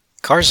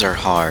Cars are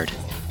hard.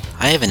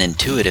 I have an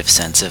intuitive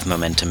sense of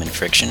momentum and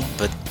friction,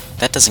 but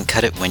that doesn't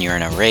cut it when you're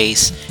in a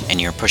race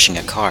and you're pushing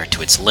a car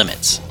to its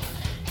limits.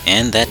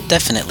 And that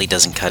definitely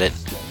doesn't cut it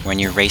when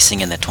you're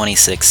racing in the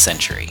 26th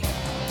century.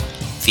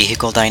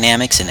 Vehicle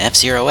dynamics in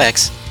F-Zero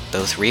X,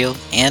 both real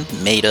and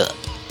made up.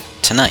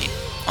 Tonight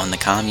on the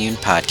Commune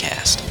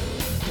Podcast.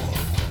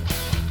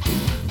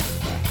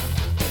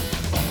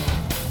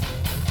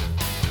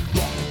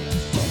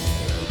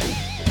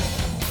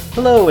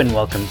 Hello and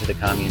welcome to the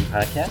Commune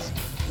Podcast.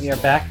 We are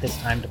back this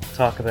time to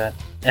talk about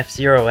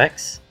F-Zero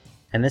X,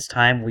 and this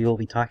time we will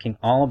be talking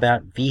all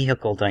about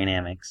vehicle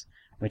dynamics,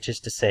 which is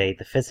to say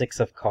the physics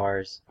of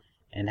cars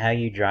and how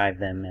you drive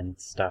them and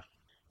stuff.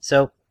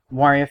 So,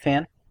 Wario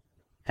fan,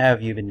 how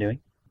have you been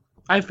doing?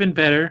 I've been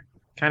better.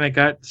 Kind of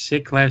got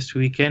sick last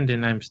weekend,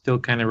 and I'm still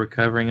kind of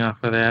recovering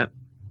off of that.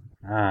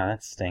 Ah,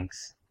 that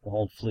stinks. The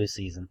whole flu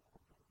season.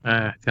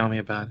 Tell me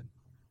about it.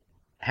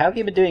 How have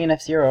you been doing in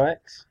F-Zero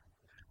X?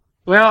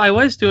 Well, I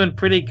was doing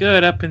pretty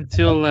good up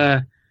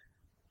until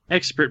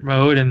expert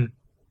mode, and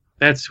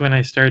that's when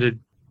I started.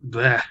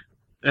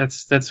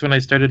 That's when I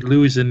started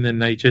losing,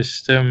 and I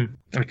just I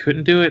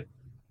couldn't do it.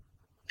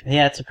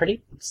 Yeah, it's a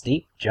pretty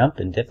steep jump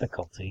in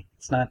difficulty.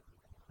 It's not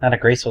a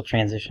graceful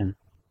transition.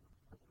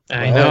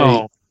 I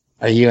know.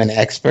 Are you an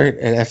expert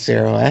at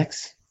F-Zero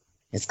X?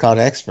 It's called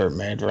expert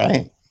mode,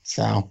 right?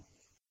 So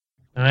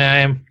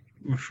I'm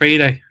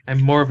afraid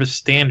I'm more of a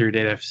standard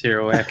at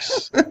F-Zero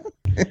X.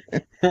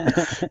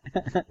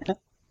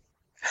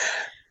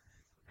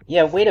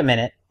 Yeah, wait a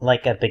minute.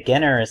 Like a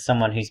beginner is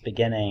someone who's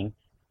beginning,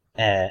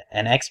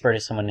 an expert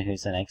is someone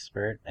who's an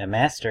expert, a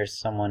master is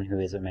someone who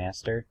is a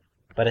master,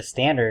 but a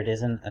standard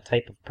isn't a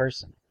type of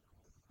person.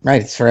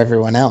 right, it's for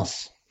everyone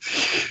else.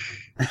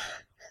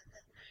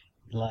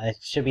 It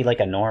should be like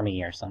a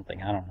normie or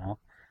something, I don't know.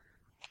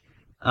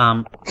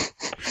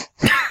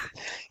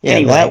 Yeah,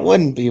 Anyway. that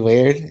wouldn't be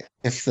weird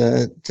if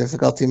the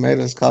difficulty mode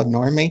was called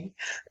normie.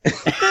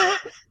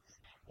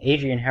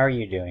 Adrian, how are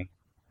you doing?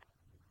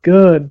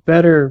 Good,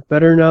 better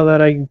now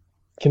that I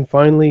can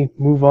finally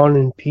move on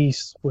in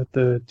peace with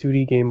the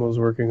 2D game I was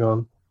working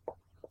on.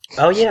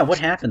 Oh yeah, what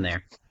happened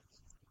there?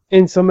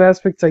 In some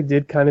aspects, I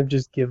did kind of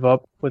just give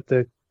up with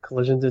the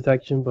collision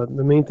detection, but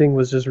the main thing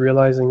was just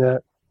realizing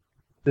that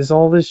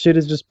all this shit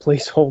is just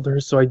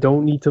placeholders, so I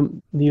don't need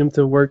them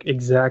to work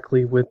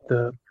exactly with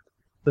the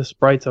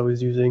sprites I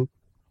was using.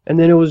 And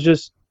then it was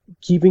just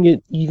keeping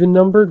it even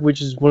numbered,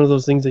 which is one of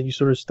those things that you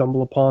sort of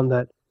stumble upon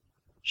that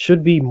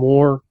should be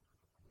more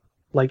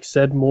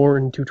more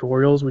in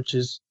tutorials, which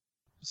is,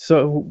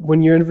 so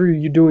whenever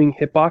you're doing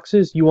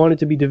hitboxes, you want it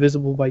to be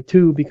divisible by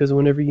 2, because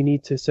whenever you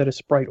need to set a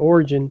sprite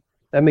origin,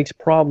 that makes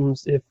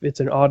problems if it's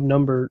an odd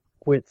number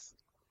width,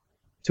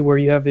 to where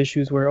you have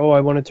issues where,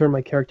 I want to turn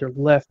my character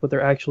left, but they're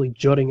actually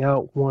jutting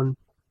out one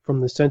from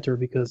the center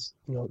because,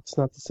 it's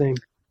not the same.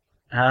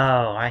 Oh,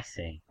 I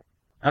see.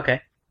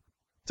 Okay.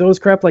 So it's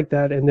crap like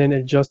that, and then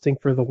adjusting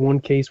for the one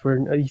case where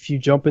if you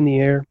jump in the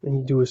air and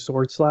you do a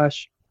sword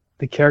slash,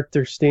 the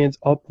character stands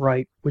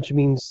upright, which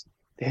means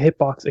the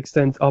hitbox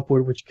extends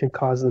upward, which can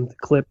cause them to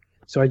clip.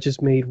 So I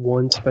just made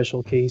one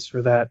special case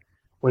for that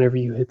whenever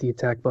you hit the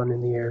attack button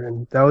in the air,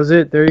 and that was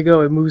it. There you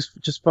go. It moves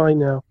just fine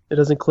now. It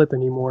doesn't clip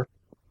anymore.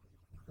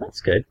 That's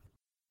good.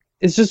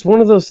 It's just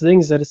one of those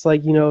things that it's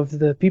like, if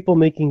the people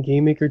making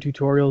Game Maker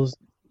tutorials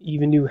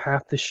even knew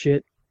half the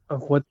shit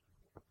of what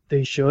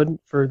they should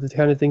for the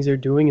kind of things they're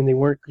doing, and they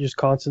weren't just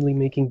constantly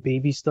making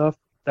baby stuff,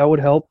 that would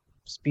help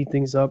speed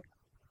things up.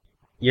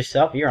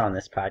 Yourself, you're on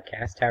this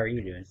podcast. How are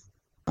you doing?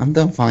 I'm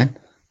doing fine.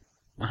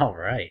 All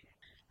right.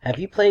 Have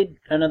you played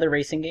another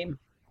racing game?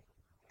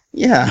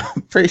 Yeah,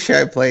 I'm pretty sure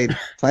I played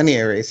plenty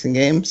of racing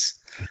games.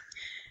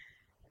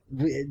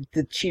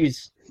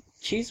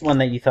 Choose one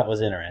that you thought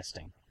was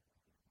interesting.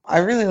 I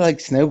really like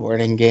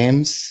snowboarding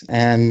games,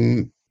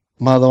 and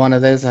one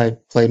of those I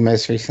played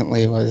most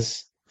recently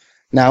was...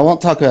 No, I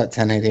won't talk about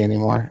 1080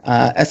 anymore.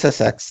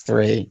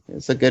 SSX3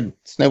 is a good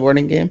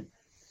snowboarding game.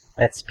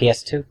 That's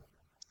PS2.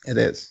 It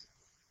is.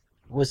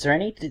 Was there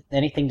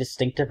anything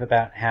distinctive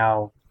about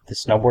how the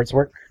snowboards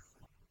work?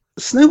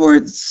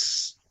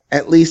 Snowboards,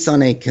 at least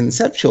on a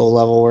conceptual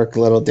level, work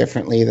a little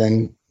differently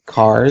than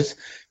cars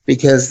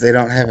because they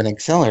don't have an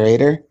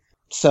accelerator.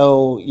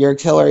 So your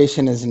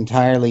acceleration is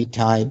entirely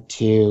tied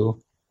to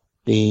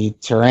the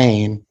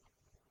terrain.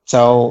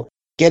 So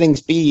getting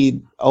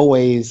speed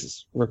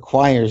always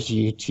requires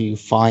you to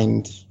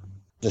find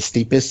the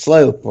steepest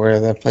slope or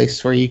the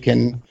place where you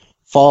can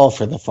fall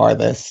for the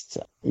farthest.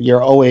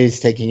 You're always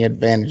taking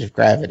advantage of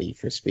gravity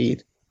for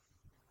speed.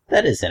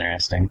 That is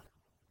interesting.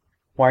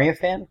 Wario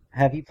fan,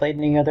 have you played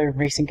any other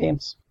racing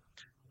games?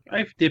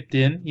 I've dipped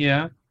in,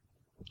 yeah.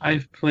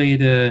 I've played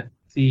the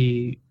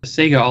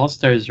Sega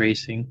All-Stars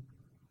Racing.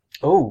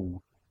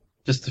 Oh.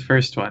 Just the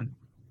first one.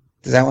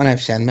 Does that one have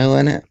Shenmue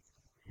in it?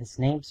 His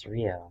name's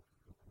Rio.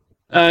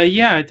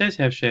 Yeah, it does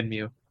have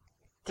Shenmue.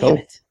 Damn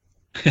Cool. it.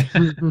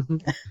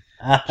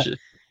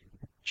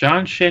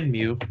 John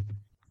Shenmue.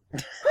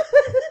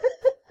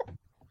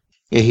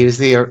 Yeah, he was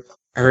the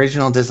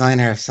original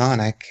designer of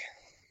Sonic.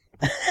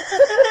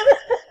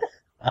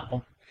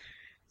 Um,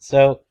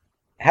 so,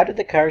 how did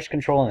the cars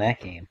control in that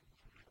game?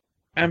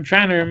 I'm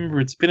trying to remember.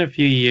 It's been a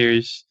few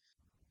years.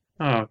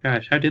 Oh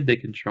gosh, how did they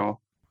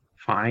control?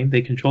 Fine,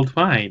 they controlled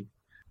fine.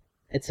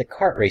 It's a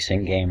kart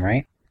racing game,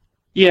 right?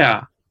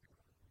 Yeah,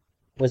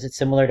 Was it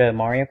similar to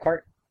Mario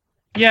Kart?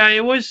 yeah.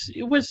 It was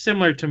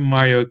similar to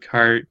Mario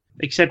Kart,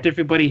 except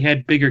everybody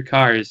had bigger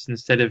cars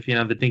instead of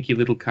the dinky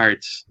little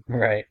carts.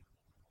 Right.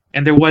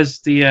 And there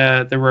was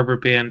the rubber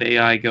band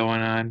AI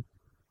going on.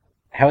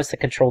 How is the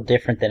control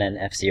different than an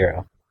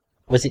F-Zero?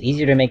 Was it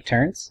easier to make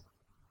turns?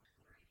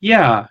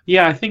 Yeah.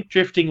 I think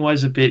drifting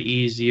was a bit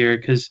easier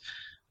because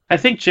I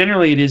think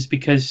generally it is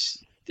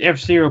because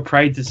F-Zero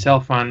prides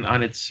itself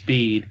on its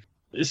speed.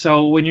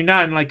 So when you're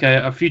not in like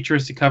a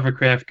futuristic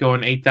hovercraft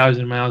going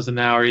 8,000 miles an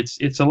hour,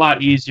 it's a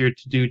lot easier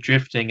to do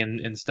drifting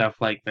and stuff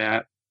like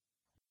that.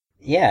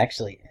 Yeah,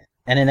 actually.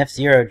 And in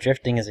F-Zero,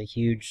 drifting is a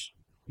huge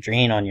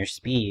drain on your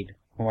speed,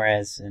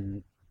 whereas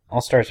in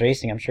All-Stars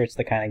Racing, I'm sure it's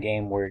the kind of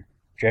game where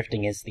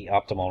drifting is the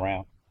optimal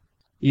route.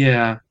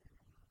 Yeah.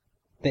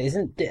 But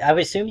I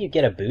would assume you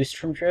get a boost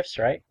from drifts,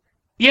 right?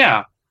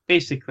 Yeah,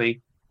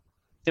 basically.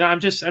 I'm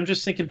just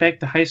thinking back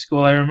to high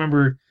school. I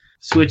remember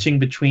switching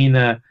between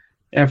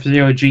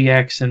F-Zero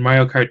GX and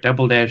Mario Kart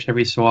Double Dash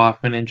every so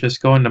often, and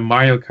just going to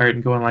Mario Kart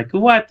and going like,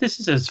 "What? This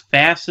is as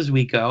fast as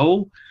we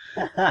go."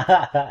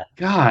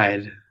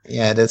 God.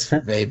 Yeah, it is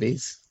for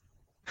babies.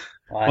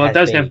 Well, it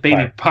does have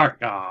baby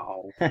park.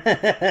 Oh.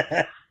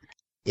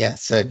 Yeah,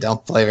 so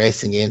don't play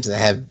racing games that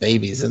have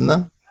babies in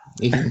them.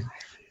 You can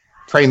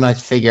pretty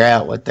much figure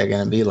out what they're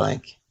going to be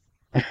like.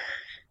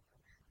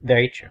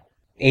 Very true.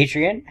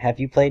 Adrian, have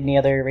you played any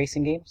other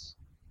racing games?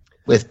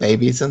 With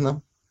babies in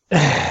them?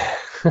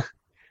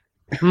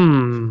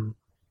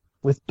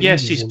 With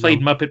Yes, babies she's in played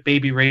them. Muppet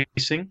Baby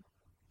Racing.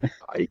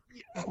 Oh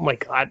my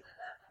god.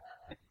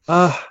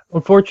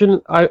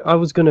 Unfortunately, I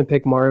was gonna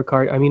pick Mario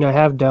Kart. I mean, I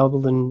have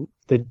dabbled in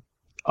the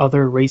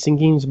other racing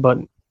games, but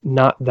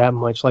not that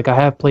much. Like, I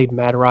have played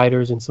Mad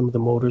Riders and some of the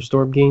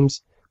MotorStorm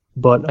games,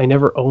 but I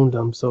never owned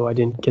them, so I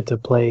didn't get to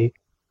play,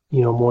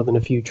 more than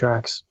a few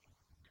tracks.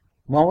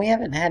 Well, we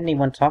haven't had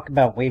anyone talk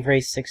about Wave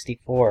Race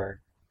 64.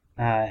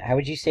 How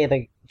would you say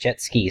the jet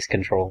ski is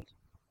controlled?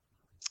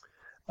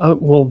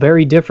 Well,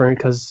 very different,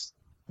 because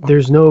there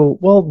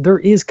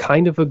is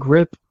kind of a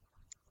grip.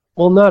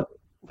 Well, not,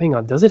 hang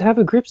on, does it have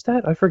a grip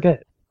stat? I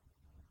forget.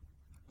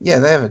 Yeah,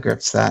 they have a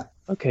grip stat.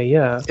 Okay,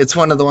 yeah. It's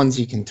one of the ones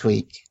you can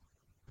tweak.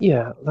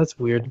 Yeah, that's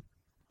weird.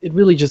 It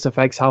really just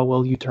affects how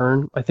well you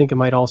turn. I think it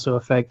might also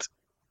affect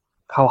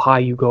how high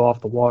you go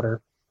off the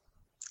water.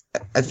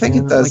 I think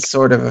it does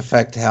sort of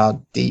affect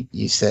how deep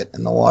you sit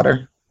in the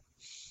water.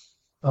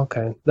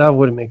 Okay, that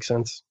would make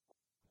sense.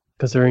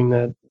 Considering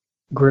that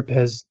grip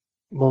has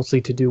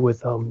mostly to do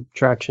with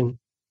traction.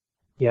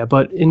 Yeah,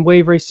 but in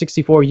Wave Race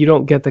 64, you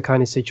don't get the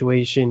kind of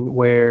situation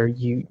where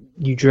you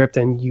drift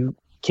and you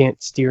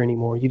can't steer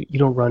anymore. You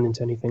don't run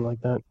into anything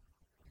like that.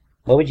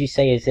 What would you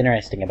say is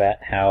interesting about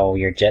how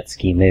your jet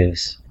ski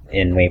moves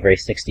in Wave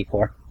Race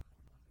 64?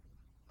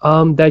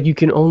 That you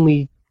can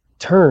only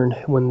turn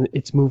when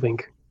it's moving,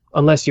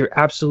 unless you're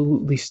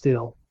absolutely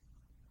still.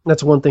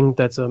 That's one thing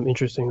that's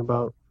interesting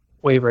about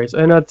Wave Race,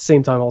 and at the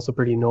same time also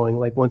pretty annoying.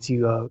 Like once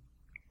you,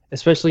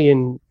 especially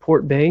in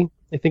Port Bay,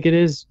 I think it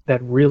is,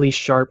 that really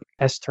sharp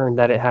S-turn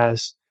that it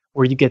has,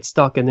 where you get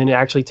stuck, and then it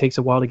actually takes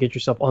a while to get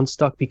yourself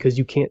unstuck because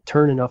you can't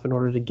turn enough in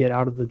order to get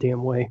out of the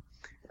damn way.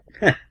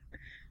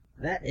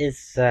 That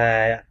is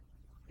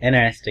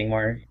interesting.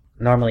 Where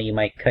normally you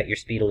might cut your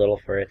speed a little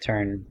for a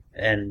turn,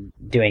 and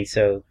doing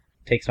so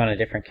takes on a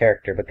different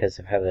character because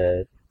of how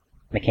the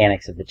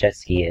mechanics of the jet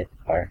ski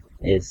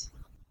is.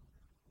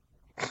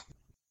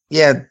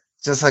 Yeah,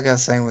 just like I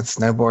was saying with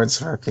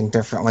snowboards working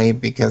differently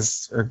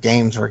or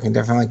games working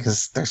differently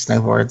because they're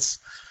snowboards.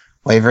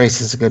 Wave Race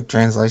is a good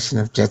translation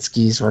of jet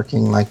skis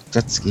working like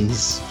jet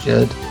skis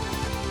should.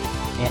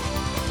 Yeah.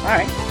 All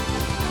right.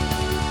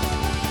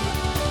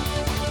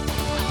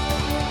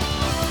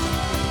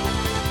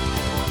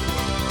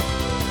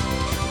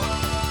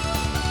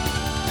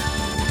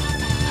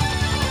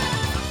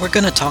 We're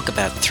going to talk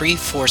about 3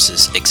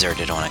 forces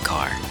exerted on a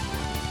car: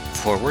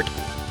 forward,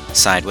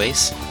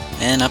 sideways,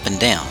 and up and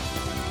down.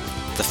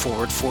 The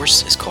forward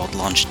force is called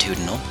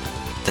longitudinal,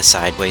 the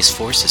sideways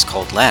force is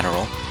called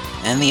lateral,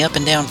 and the up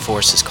and down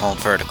force is called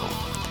vertical.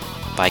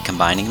 By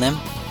combining them,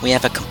 we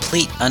have a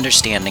complete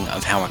understanding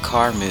of how a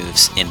car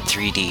moves in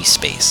 3D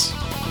space.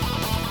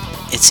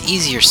 It's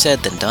easier said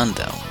than done,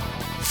 though.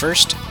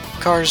 First,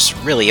 cars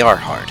really are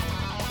hard.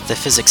 The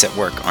physics at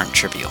work aren't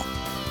trivial.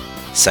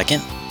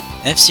 Second,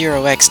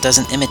 F-Zero X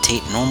doesn't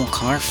imitate normal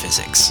car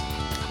physics.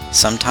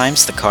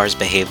 Sometimes the cars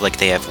behave like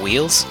they have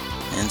wheels,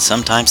 and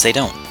sometimes they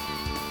don't.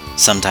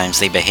 Sometimes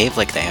they behave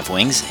like they have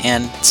wings,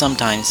 and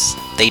sometimes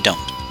they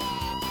don't.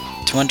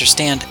 To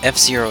understand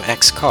F-Zero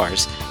X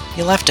cars,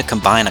 you'll have to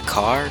combine a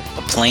car,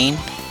 a plane,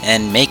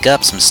 and make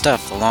up some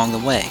stuff along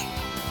the way.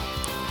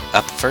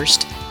 Up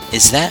first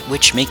is that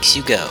which makes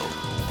you go: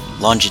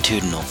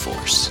 longitudinal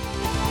force.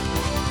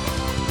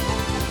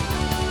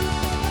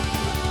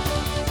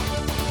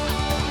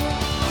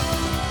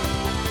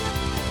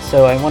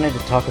 So I wanted to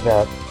talk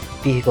about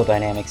vehicle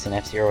dynamics in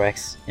F-Zero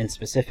X in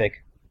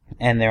specific,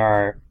 and there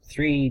are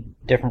 3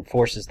 different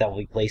forces that will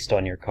be placed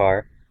on your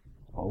car.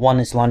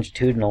 One is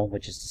longitudinal,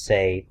 which is to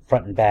say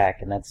front and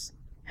back, and that's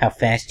how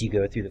fast you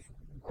go through the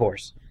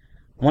course.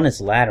 One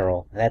is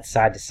lateral, that's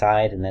side to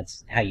side, and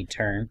that's how you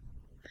turn.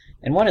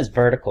 And one is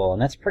vertical,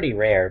 and that's pretty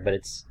rare, but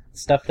it's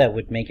stuff that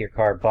would make your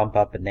car bump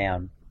up and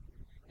down.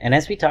 And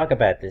as we talk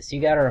about this,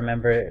 you gotta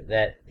remember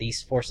that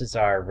these forces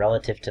are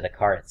relative to the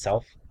car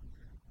itself.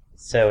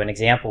 So an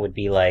example would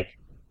be like,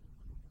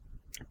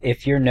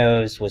 if your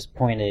nose was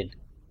pointed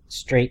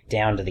straight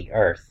down to the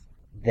earth,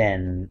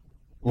 then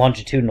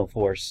longitudinal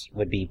force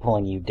would be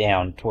pulling you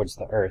down towards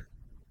the earth.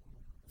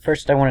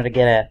 First, I wanted to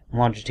get at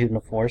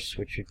longitudinal force,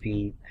 which would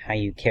be how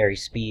you carry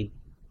speed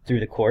through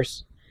the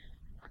course.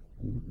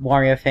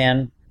 Wario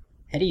fan,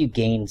 how do you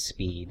gain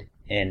speed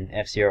in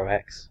F-Zero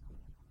X?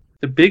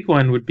 The big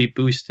one would be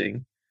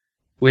boosting,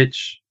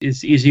 which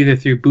is either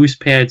through boost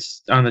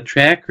pads on the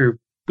track or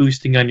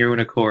boosting on your own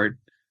accord.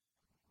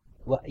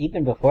 Well,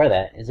 even before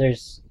that,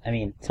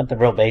 something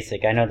real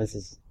basic. I know this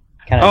is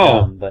kind of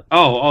dumb, but...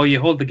 Oh, you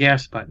hold the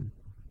gas button.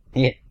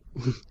 Yeah.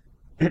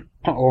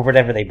 Or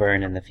whatever they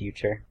burn in the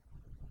future.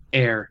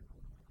 Air.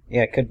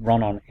 Yeah, it could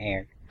run on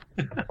air.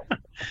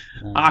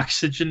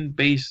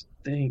 Oxygen-based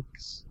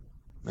things.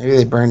 Maybe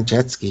they burn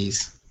jet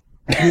skis.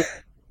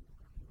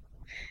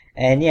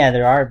 And yeah,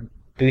 there are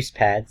boost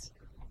pads.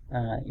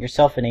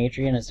 Yourself and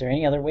Adrian, is there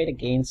any other way to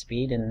gain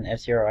speed in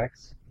F-Zero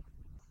X?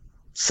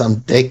 Some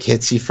dick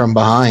hits you from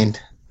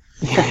behind.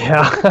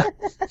 Yeah.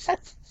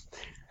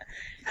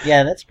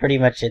 Yeah, that's pretty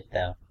much it,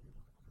 though.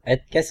 I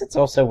guess it's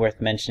also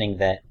worth mentioning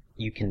that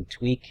you can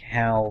tweak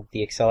how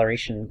the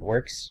acceleration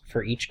works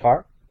for each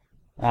car.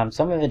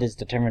 Some of it is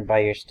determined by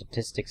your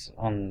statistics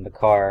on the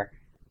car,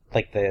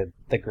 like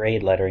the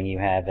grade lettering you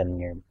have and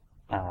your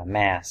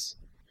mass.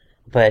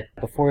 But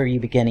before you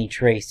begin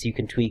each race, you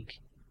can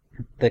tweak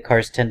the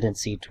car's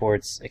tendency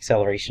towards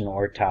acceleration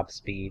or top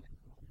speed.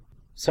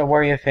 So,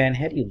 Wario fan,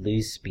 how do you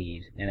lose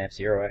speed in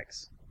F-Zero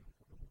X?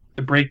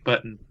 The brake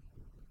button.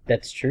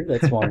 That's true,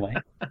 that's one way.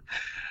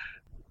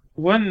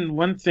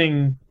 One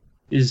thing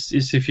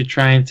is if you're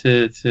trying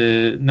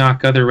to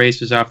knock other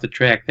racers off the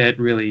track, that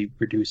really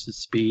reduces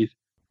speed.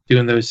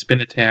 Doing those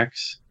spin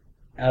attacks.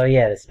 Oh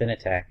yeah, the spin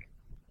attack.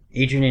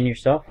 Adrian and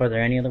yourself, are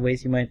there any other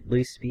ways you might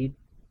lose speed?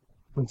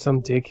 When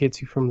some dick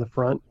hits you from the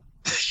front.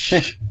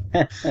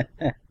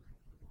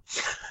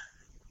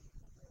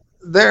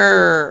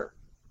 There,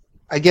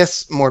 I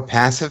guess, more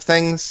passive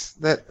things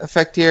that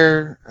affect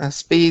your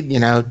speed.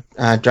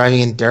 Driving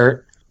in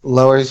dirt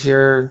lowers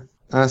your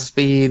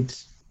speed.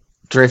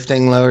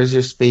 Drifting lowers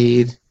your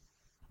speed.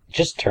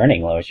 Just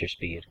turning lowers your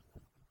speed.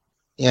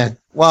 Yeah,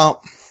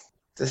 well,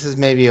 this is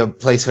maybe a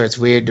place where it's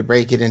weird to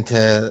break it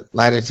into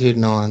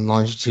latitudinal and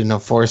longitudinal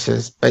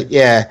forces. But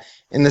yeah,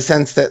 in the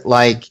sense that,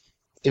 like,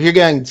 if you're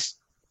going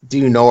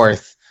due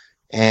north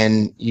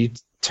and you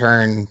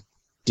turn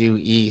due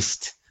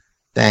east,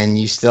 then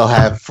you still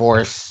have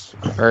force,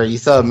 or you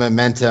still have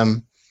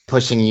momentum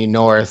pushing you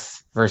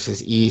north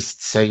versus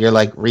east. So you're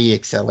like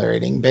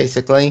re-accelerating,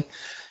 basically.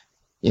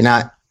 You're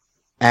not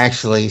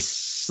actually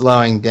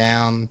slowing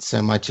down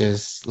so much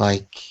as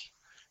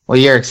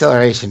your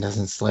acceleration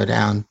doesn't slow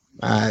down.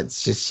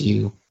 It's just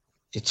it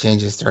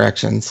changes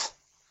directions.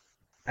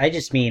 I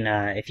just mean,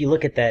 if you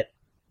look at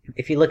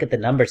the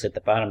numbers at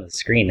the bottom of the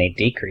screen, they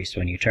decrease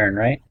when you turn,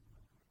 right?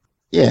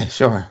 Yeah,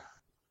 sure.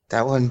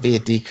 That wouldn't be a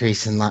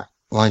decrease in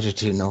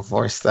longitudinal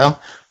force, though.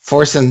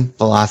 Force and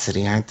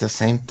velocity aren't the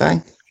same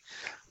thing.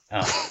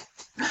 Oh.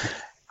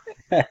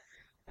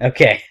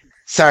 Okay.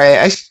 Sorry,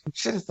 I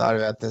should have thought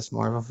about this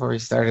more before we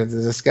started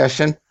the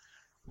discussion.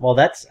 Well,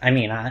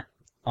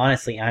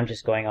 honestly, I'm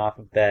just going off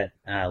of that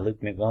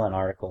Luke McMillan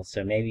article,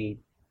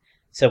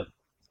 so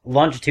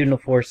longitudinal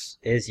force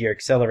is your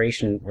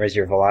acceleration, whereas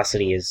your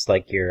velocity is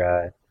like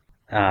your,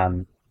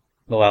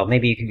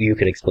 maybe you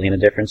could explain the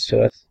difference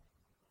to us.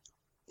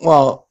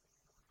 Well,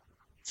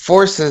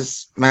 force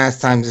is mass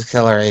times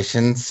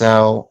acceleration,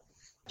 so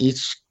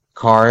each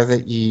car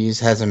that you use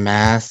has a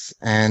mass,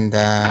 and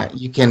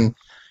you can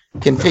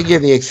configure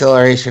the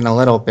acceleration a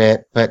little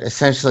bit, but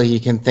essentially you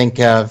can think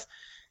of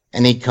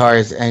any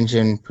car's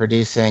engine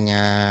producing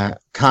a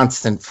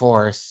constant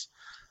force.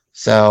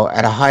 So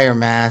at a higher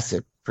mass,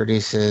 it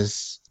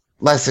produces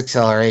less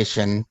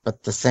acceleration,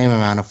 but the same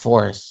amount of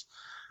force.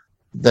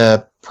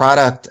 The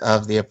product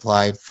of the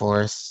applied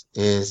force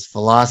is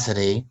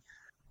velocity.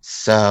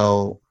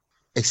 So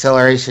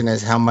acceleration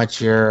is how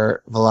much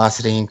your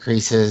velocity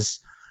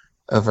increases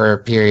over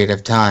a period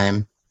of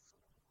time.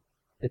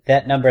 If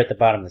that number at the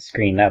bottom of the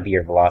screen, that would be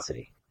your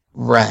velocity.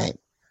 Right.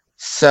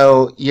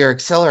 So your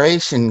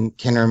acceleration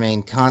can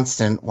remain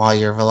constant while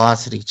your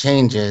velocity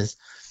changes.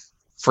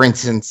 For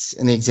instance,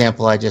 in the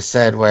example I just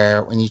said,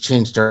 where when you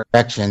change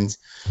directions,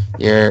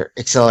 your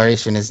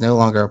acceleration is no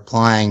longer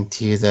applying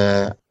to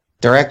the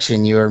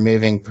direction you were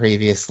moving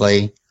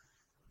previously,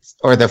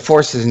 or the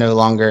force is no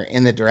longer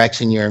in the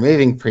direction you were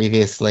moving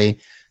previously.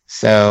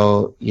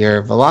 So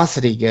your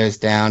velocity goes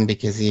down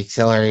because the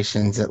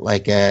acceleration's at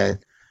like a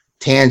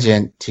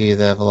tangent to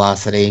the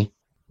velocity,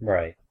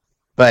 Right.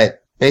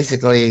 but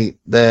basically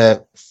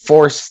the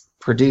force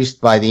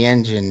produced by the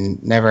engine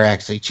never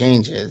actually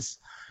changes.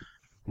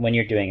 When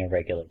you're doing a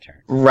regular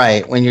turn.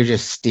 Right, when you're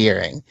just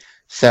steering.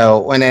 So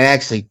when it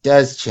actually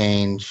does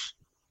change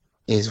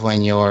is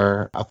when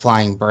you're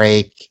applying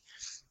brake,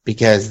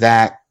 because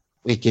that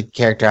we could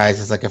characterize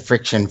as like a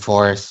friction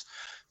force.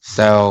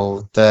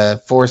 So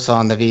the force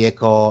on the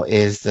vehicle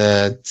is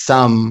the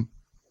sum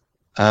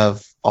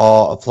of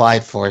all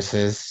applied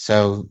forces.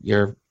 So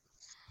your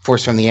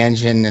force from the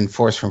engine and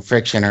force from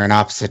friction are in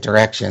opposite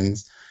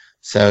directions.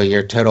 So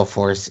your total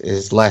force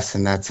is less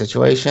in that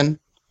situation.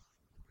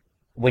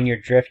 When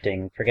you're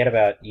drifting, forget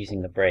about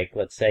using the brake.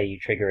 Let's say you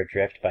trigger a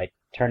drift by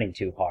turning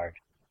too hard.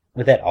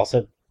 Would that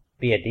also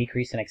be a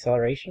decrease in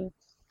acceleration?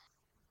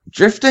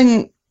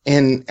 Drifting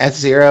in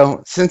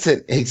F-Zero, since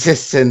it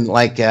exists in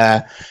like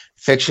a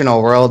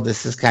fictional world,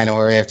 this is kind of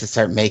where we have to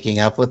start making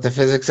up what the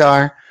physics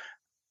are.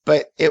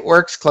 But it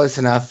works close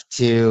enough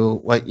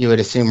to what you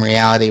would assume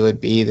reality would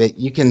be, that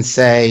you can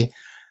say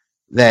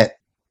that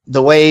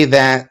the way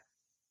that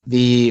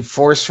the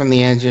force from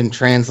the engine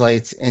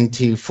translates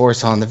into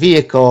force on the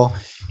vehicle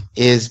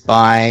is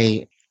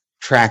by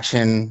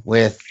traction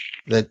with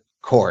the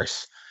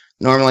course.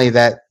 Normally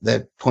that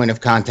the point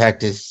of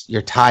contact is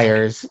your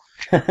tires.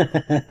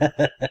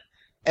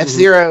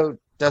 F-Zero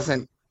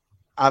doesn't,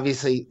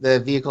 obviously the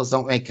vehicles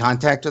don't make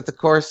contact with the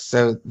course,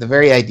 so the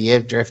very idea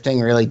of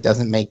drifting really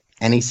doesn't make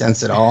any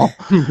sense at all.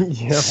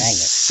 Yeah.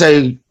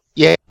 So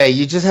yeah,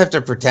 you just have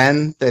to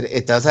pretend that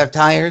it does have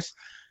tires.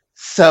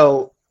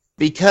 So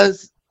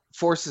because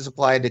force is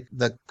applied to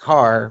the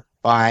car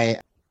by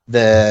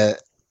the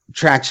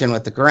traction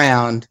with the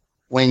ground,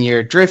 when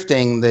you're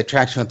drifting, the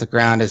traction with the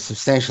ground is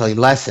substantially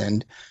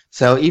lessened.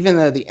 So even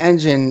though the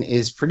engine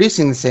is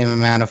producing the same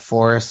amount of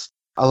force,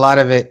 a lot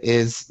of it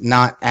is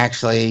not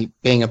actually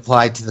being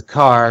applied to the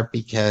car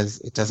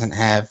because it doesn't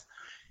have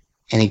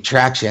any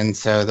traction.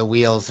 So the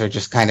wheels are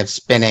just kind of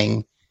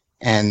spinning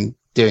and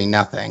doing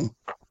nothing.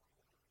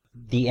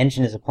 The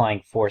engine is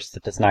applying force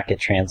that does not get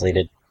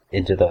translated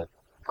into the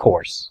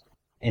course,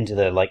 into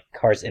the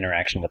car's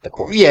interaction with the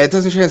course. Yeah, it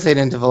doesn't translate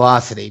into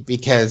velocity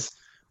because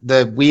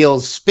the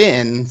wheels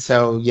spin,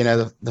 so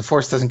the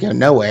force doesn't go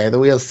nowhere. The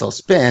wheels still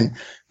spin,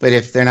 but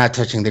if they're not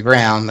touching the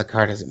ground, the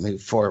car doesn't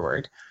move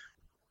forward.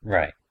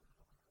 Right.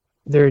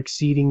 They're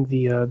exceeding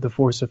the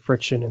force of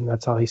friction, and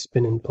that's how they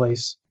spin in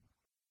place.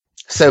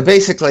 So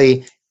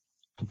basically,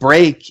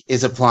 brake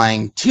is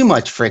applying too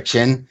much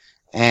friction,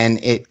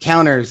 and it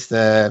counters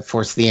the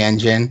force of the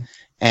engine,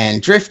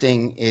 and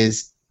drifting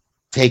is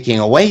taking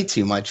away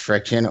too much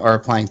friction or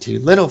applying too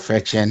little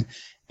friction,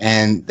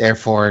 and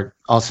therefore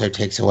also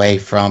takes away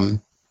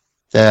from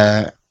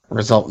the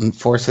resultant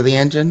force of the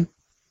engine.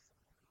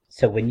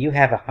 So when you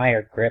have a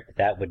higher grip,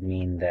 that would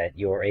mean that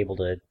you're able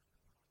to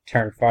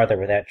turn farther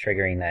without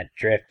triggering that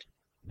drift,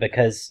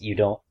 because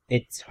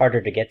it's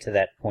harder to get to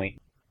that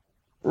point.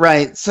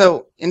 Right.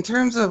 So in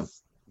terms of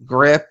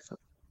grip,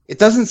 it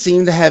doesn't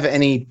seem to have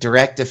any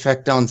direct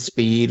effect on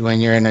speed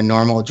when you're in a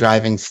normal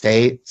driving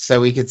state.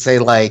 So we could say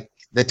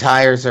the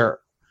tires are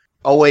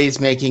always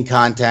making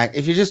contact.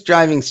 If you're just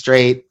driving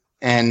straight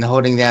and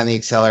holding down the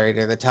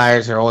accelerator, the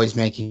tires are always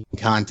making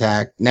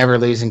contact, never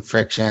losing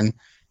friction.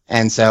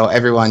 And so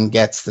everyone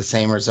gets the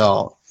same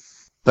result.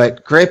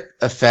 But grip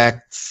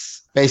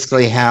affects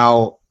basically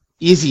how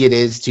easy it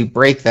is to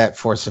break that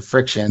force of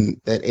friction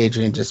that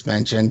Adrian just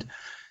mentioned.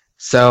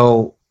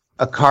 So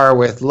a car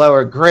with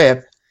lower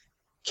grip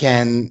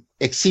can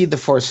exceed the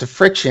force of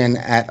friction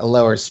at a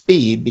lower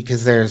speed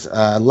because there's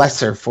a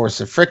lesser force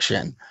of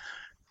friction.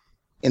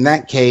 In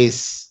that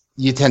case,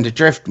 you tend to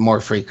drift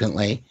more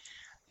frequently.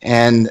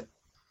 And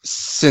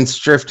since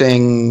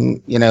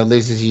drifting,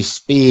 loses you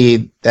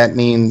speed, that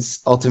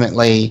means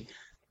ultimately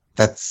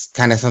that's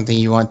kind of something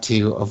you want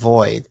to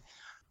avoid.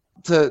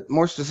 To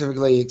more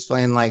specifically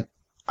explain,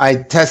 I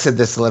tested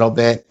this a little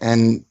bit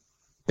and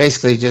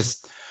basically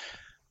just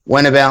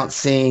went about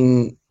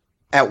seeing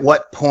at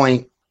what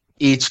point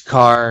each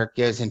car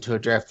goes into a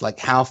drift,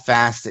 how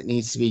fast it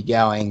needs to be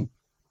going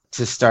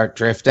to start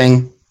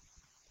drifting.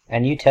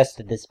 And you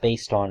tested this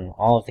based on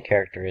all of the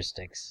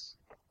characteristics.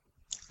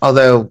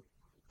 Although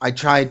I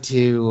tried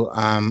to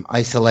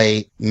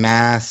isolate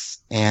mass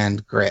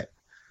and grip.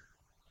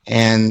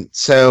 And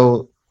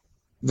so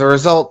the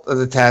result of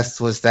the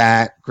test was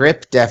that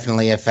grip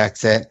definitely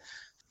affects it.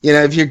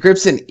 If your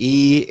grip's an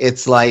E,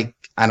 it's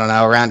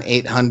around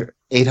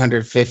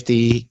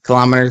 850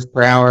 kilometers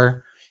per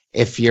hour.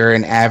 If you're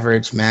an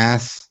average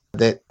mass,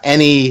 that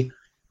any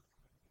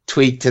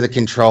tweak to the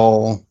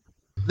control,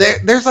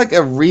 there's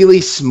a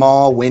really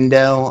small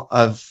window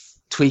of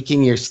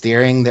tweaking your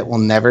steering that will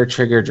never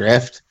trigger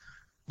drift.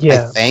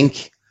 Yeah. I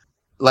think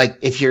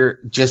if you're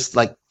just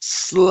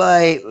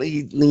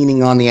slightly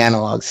leaning on the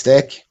analog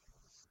stick.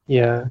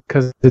 Yeah,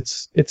 because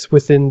it's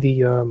within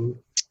the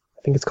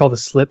I think it's called the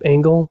slip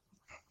angle.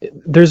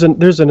 There's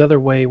another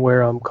way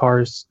where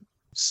cars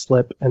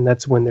slip, and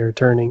that's when they're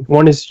turning.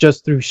 One is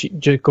just through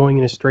just going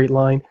in a straight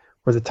line,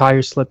 where the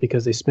tires slip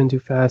because they spin too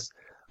fast.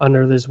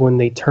 Another is when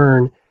they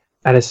turn,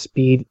 at a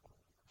speed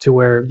to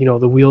where,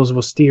 the wheels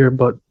will steer,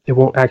 but it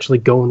won't actually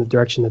go in the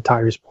direction the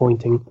tire's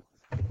pointing.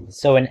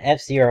 So in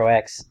F-Zero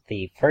X,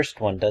 the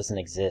first one doesn't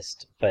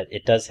exist, but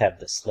it does have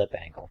the slip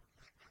angle.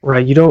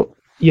 Right, it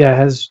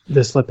has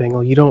the slip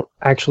angle. You don't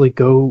actually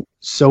go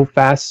so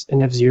fast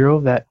in F-Zero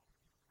that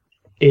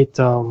it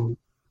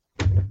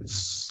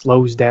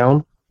slows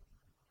down.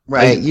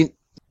 Right.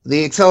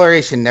 The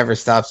acceleration never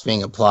stops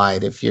being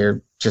applied if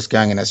you're just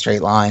going in a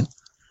straight line.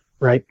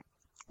 Right.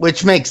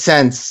 Which makes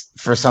sense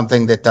for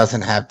something that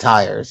doesn't have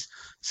tires.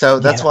 So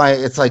that's why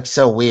it's like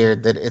so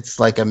weird that it's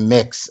like a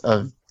mix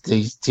of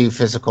these two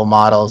physical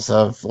models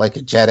of like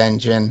a jet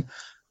engine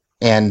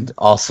and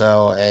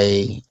also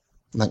a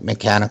like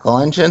mechanical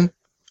engine.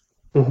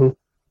 Mm-hmm.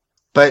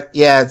 But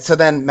yeah, so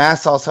then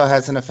mass also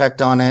has an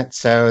effect on it.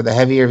 So the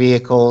heavier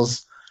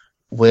vehicles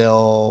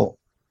will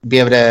be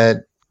able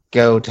to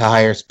go to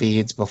higher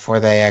speeds before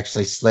they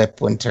actually slip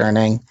when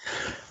turning.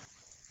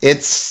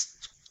 It's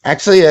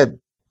actually a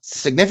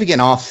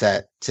significant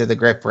offset to the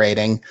grip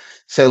rating.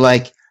 So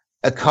like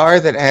a car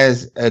that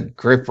has a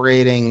grip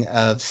rating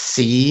of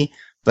C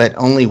but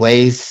only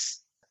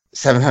weighs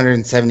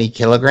 770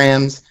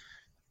 kilograms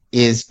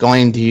is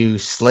going to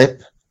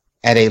slip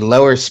at a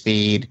lower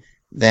speed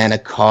than a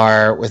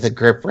car with a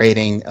grip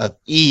rating of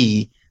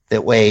E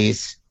that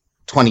weighs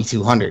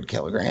 2,200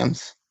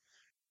 kilograms.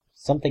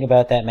 Something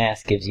about that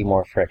mass gives you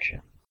more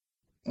friction.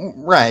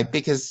 Right,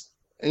 because,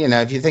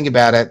 if you think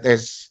about it,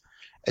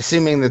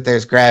 assuming that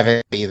there's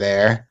gravity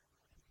there,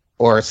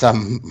 or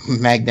some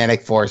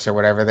magnetic force or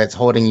whatever that's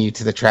holding you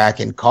to the track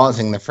and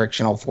causing the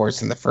frictional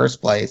force in the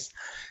first place,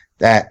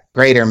 that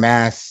greater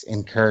mass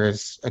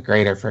incurs a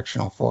greater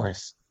frictional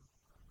force.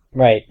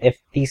 Right. If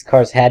these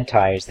cars had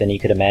tires, then you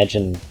could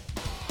imagine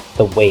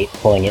the weight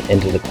pulling it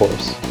into the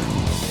course.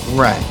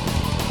 Right.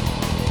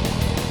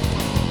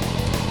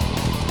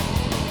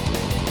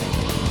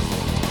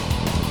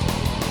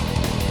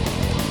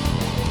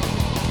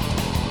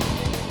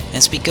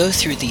 As we go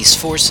through these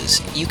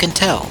forces, you can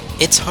tell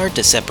it's hard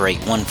to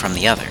separate one from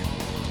the other.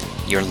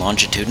 Your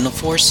longitudinal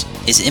force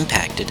is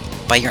impacted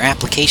by your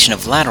application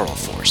of lateral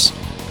force,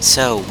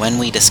 so when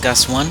we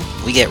discuss one,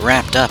 we get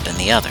wrapped up in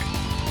the other.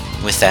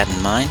 With that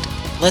in mind,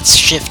 let's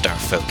shift our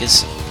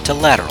focus to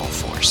lateral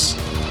force.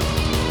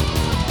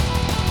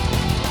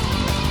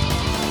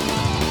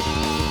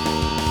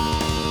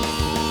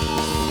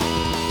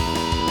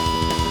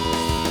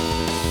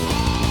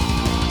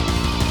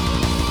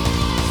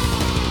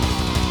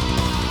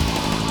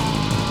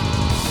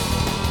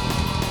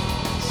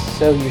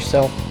 So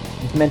yourself,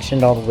 you've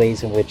mentioned all the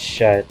ways in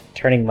which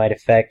turning might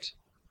affect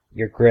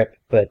your grip,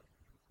 but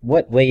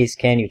what ways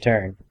can you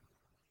turn?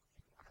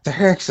 There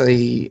are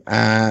actually,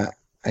 I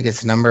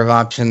guess, a number of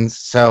options.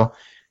 So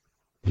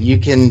you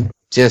can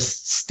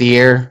just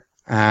steer,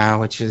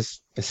 which is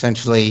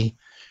essentially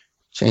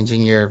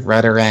changing your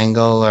rudder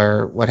angle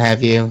or what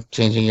have you,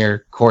 changing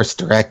your course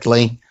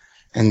directly.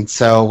 And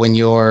so when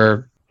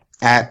you're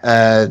at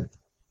a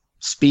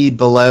speed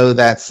below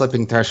that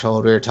slipping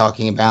threshold we were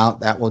talking about,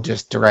 that will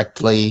just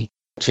directly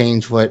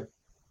change what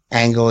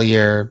angle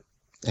your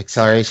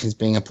acceleration is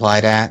being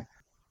applied at.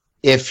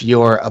 If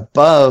you're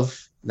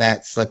above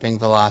that slipping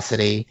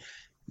velocity,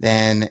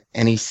 then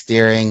any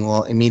steering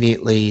will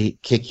immediately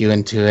kick you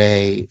into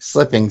a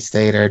slipping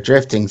state or a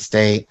drifting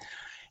state.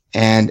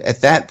 And at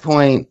that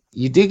point,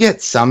 you do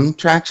get some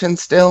traction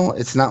still.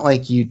 It's not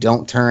like you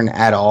don't turn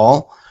at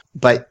all,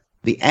 but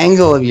the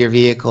angle of your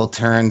vehicle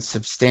turns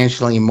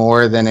substantially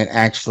more than it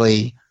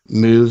actually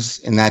moves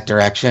in that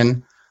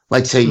direction.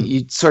 Like, so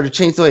you sort of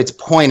change the way it's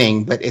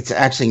pointing, but it's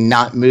actually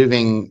not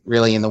moving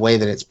really in the way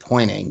that it's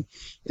pointing.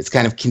 It's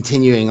kind of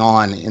continuing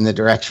on in the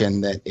direction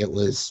that it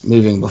was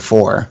moving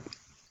before.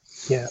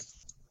 Yeah.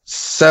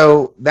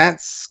 So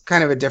that's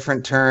kind of a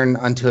different turn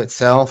unto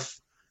itself.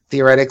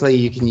 Theoretically,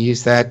 you can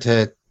use that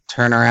to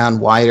turn around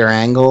wider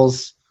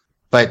angles,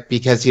 but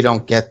because you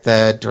don't get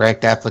the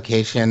direct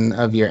application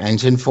of your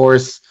engine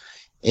force,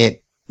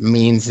 it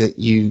means that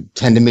you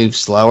tend to move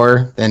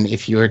slower than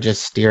if you were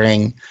just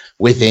steering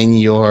within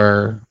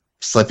your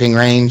slipping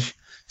range.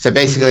 So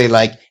basically,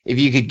 like, if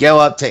you could go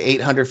up to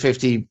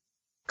 850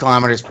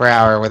 kilometers per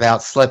hour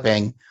without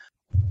slipping,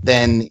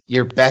 then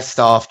you're best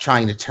off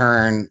trying to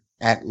turn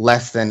at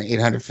less than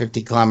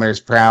 850 kilometers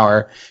per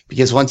hour,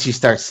 because once you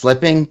start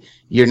slipping,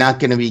 you're not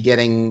going to be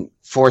getting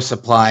force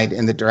applied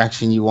in the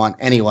direction you want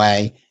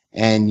anyway,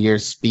 and your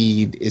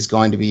speed is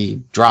going to be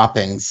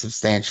dropping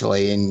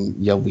substantially,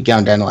 and you'll be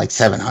going down to like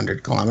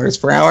 700 kilometers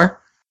per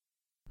hour.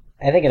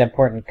 I think an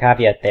important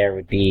caveat there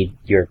would be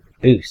your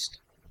boost.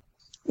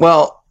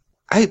 Well,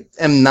 I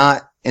am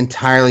not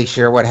entirely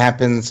sure what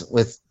happens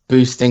with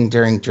boosting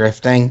during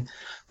drifting.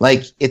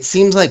 Like, it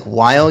seems like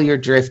while you're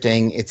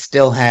drifting, it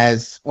still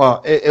has,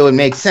 well, it would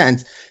make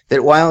sense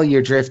that while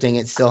you're drifting,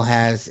 it still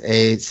has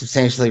a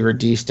substantially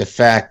reduced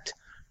effect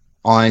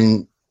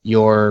on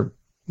your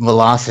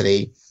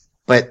velocity.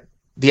 But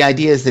the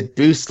idea is that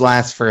boost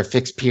lasts for a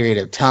fixed period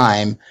of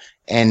time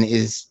and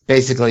is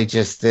basically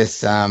just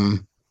this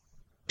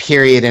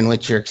period in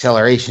which your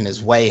acceleration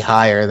is way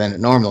higher than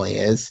it normally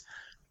is.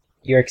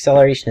 your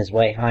acceleration is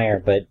way higher,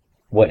 but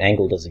what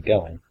angle does it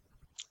go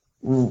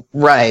in?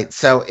 Right.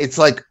 So it's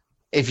like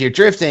if you're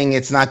drifting,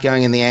 it's not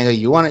going in the angle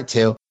you want it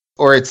to,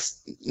 or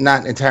it's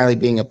not entirely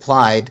being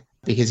applied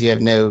because you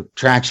have no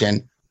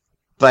traction.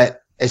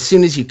 But as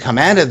soon as you come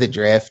out of the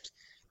drift,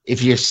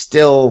 if you're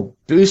still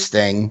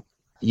boosting,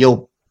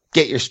 you'll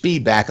get your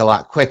speed back a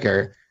lot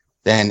quicker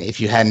than if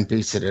you hadn't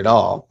boosted at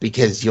all,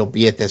 because you'll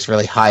be at this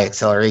really high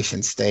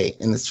acceleration state,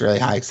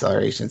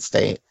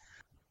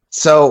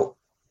 So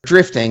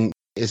drifting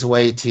is a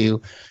way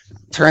to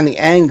turn the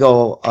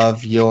angle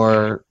of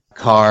your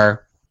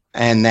car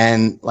and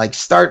then like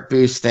start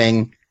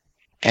boosting.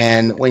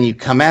 And when you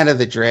come out of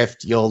the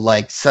drift, you'll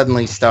like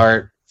suddenly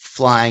start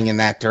flying in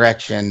that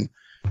direction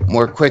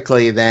more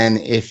quickly than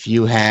if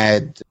you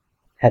had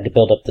to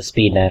build up the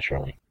speed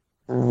naturally.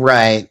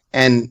 Right.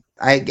 And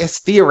I guess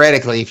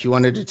theoretically, if you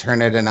wanted to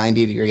turn at a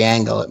 90-degree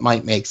angle, it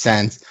might make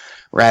sense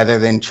rather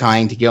than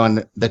trying to go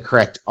in the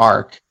correct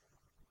arc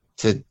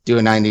to do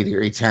a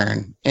 90-degree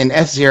turn. In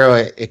F-Zero,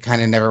 it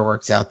kind of never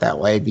works out that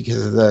way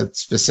because of the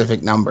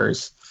specific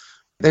numbers.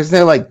 There's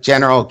no like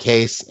general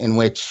case in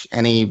which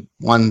any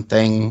one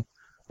thing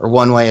or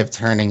one way of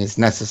turning is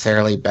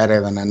necessarily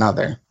better than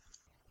another.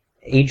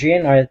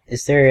 Adrian,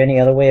 is there any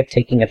other way of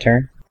taking a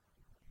turn?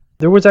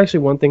 There was actually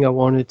one thing I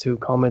wanted to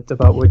comment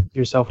about what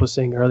yourself was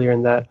saying earlier,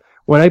 in that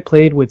when I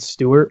played with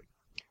Stuart,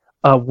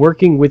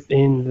 working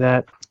within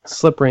that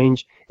slip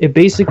range, it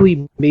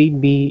basically made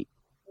me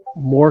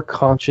more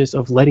conscious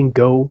of letting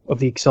go of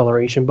the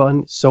acceleration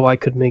button so I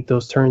could make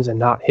those turns and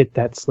not hit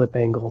that slip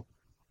angle.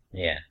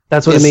 Yeah.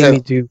 That's what it made me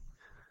do.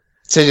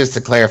 So just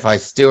to clarify,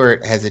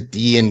 Stuart has a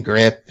D in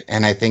grip,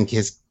 and I think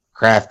his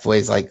craft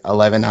weighs like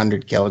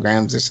 1,100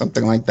 kilograms or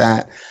something like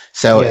that.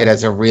 So it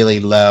has a really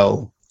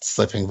low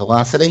slipping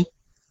velocity.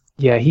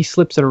 Yeah, he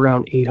slips at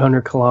around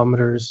 800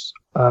 kilometers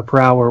per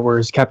hour,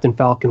 whereas Captain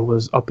Falcon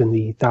was up in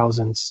the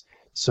thousands.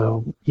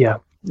 So yeah,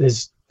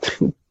 is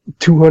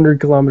 200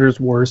 kilometers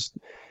worse.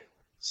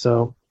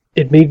 So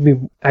it made me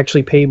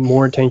actually pay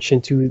more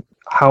attention to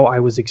how I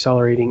was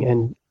accelerating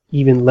and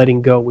even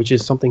letting go, which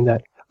is something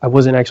that I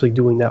wasn't actually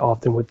doing that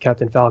often with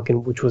Captain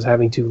Falcon, which was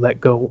having to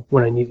let go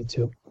when I needed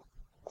to.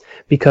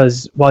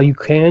 Because while you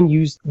can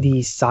use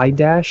the side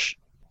dash,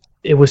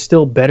 it was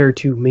still better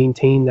to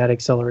maintain that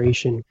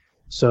acceleration.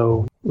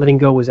 So letting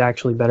go was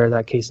actually better in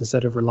that case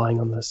instead of relying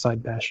on the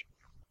side dash.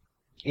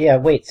 Yeah,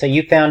 wait, so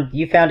you found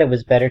it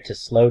was better to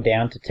slow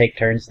down to take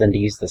turns than to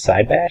use the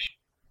side bash?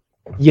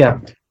 Yeah,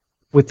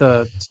 with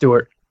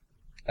Stuart.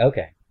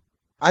 Okay.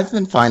 I've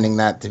been finding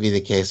that to be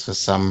the case with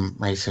some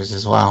racers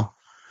as well.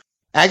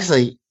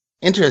 Actually,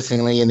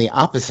 interestingly, in the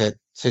opposite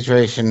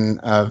situation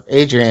of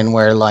Adrian,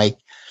 where like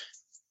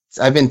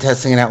I've been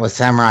testing it out with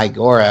Samurai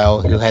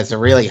Goro, who has a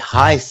really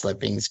high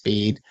slipping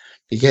speed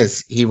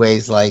because he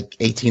weighs like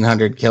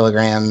 1,800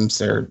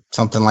 kilograms or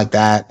something like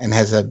that and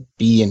has a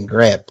B in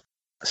grip.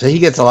 So he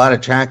gets a lot of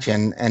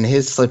traction, and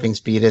his slipping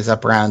speed is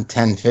up around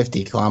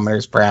 1050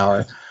 kilometers per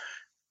hour.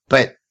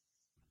 But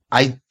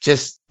I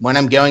just, when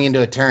I'm going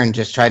into a turn,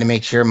 just try to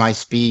make sure my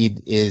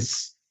speed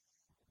is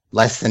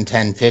less than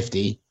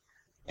 1050,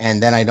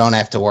 and then I don't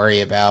have to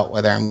worry about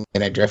whether I'm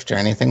going to drift or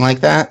anything like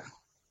that.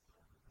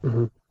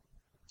 Mm-hmm.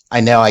 I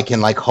know I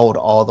can like hold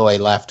all the way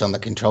left on the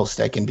control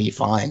stick and be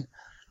fine.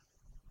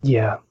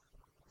 Yeah.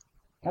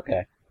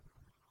 Okay.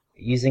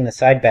 Using the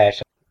side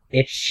bash,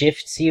 it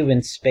shifts you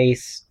in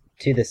space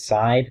to the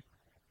side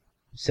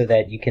so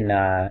that you can,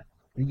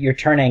 your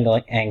turn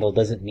angle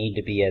doesn't need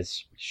to be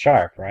as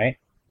sharp, right?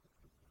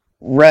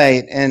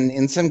 Right, and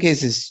in some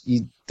cases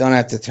you don't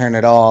have to turn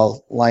at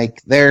all.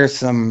 Like there's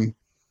some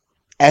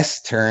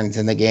S turns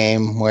in the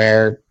game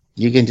where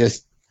you can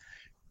just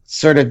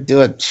sort of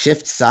do a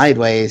shift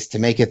sideways to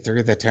make it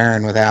through the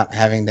turn without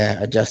having to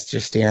adjust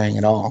your steering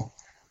at all.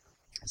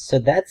 So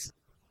that's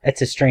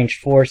a strange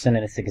force, and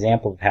it's an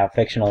example of how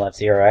fictional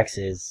F-Zero X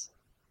is,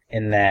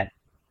 in that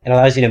it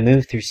allows you to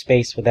move through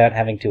space without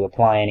having to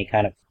apply any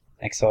kind of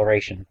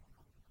acceleration.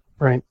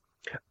 Right.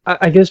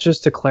 I guess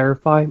just to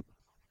clarify,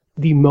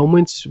 the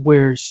moments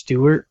where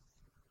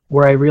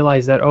I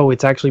realized that,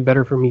 it's actually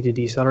better for me to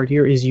decelerate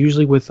here is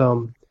usually with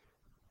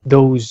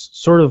those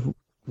sort of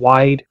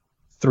wide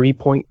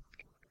 3-point.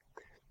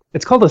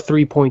 It's called a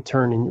 3-point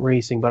turn in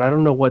racing, but I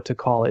don't know what to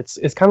call it.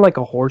 It's kind of like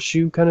a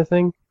horseshoe kind of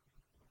thing,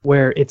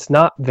 where it's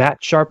not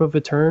that sharp of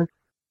a turn,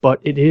 but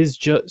it is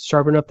just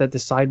sharp enough that the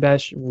side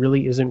bash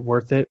really isn't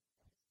worth it.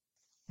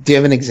 Do you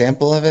have an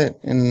example of it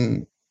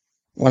in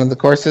one of the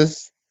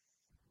courses?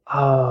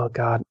 Oh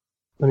God,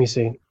 let me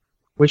see.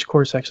 Which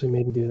course actually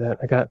made me do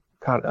that?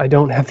 I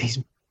don't have these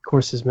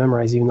courses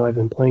memorized, even though I've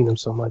been playing them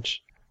so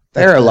much.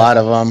 There are a lot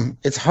of them.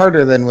 It's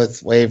harder than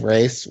with Wave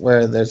Race,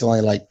 where there's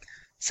only like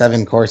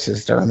 7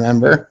 courses to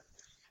remember.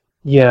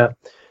 Yeah.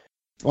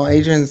 Well,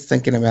 Adrian's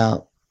thinking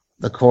about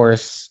the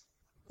course.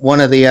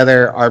 One of the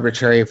other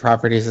arbitrary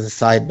properties of the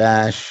side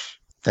bash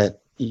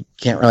that you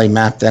can't really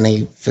map to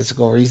any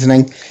physical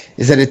reasoning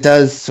is that it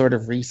does sort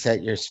of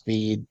reset your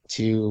speed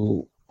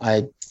to,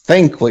 I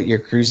think, what your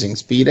cruising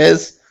speed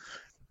is.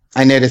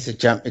 I notice it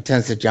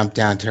tends to jump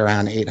down to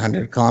around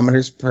 800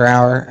 kilometers per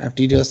hour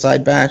after you do a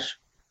side bash.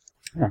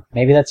 Huh,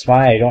 maybe that's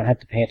why I don't have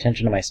to pay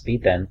attention to my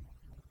speed then.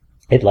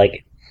 It,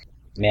 like,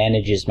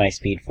 manages my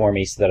speed for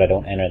me so that I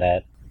don't enter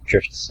that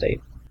drift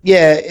state.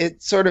 Yeah,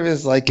 it sort of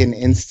is like an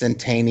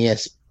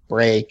instantaneous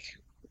brake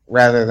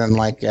rather than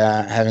like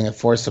having a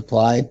force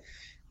applied.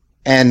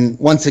 And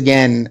once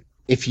again,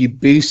 if you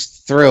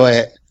boost through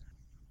it,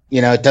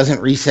 it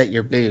doesn't reset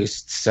your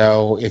boost.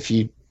 So if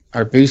you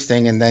are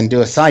boosting and then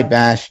do a side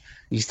bash,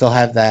 you still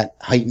have that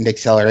heightened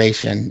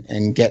acceleration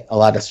and get a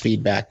lot of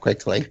speed back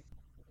quickly.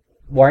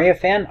 Wario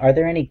fan, are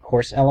there any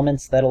course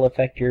elements that'll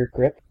affect your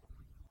grip?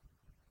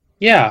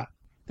 Yeah,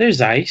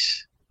 there's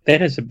ice.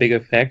 That has a big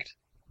effect.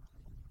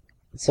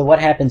 So what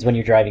happens when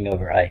you're driving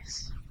over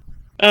ice?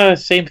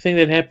 Same thing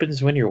that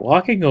happens when you're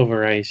walking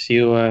over ice.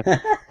 You,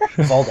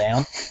 Fall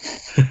down?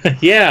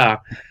 yeah.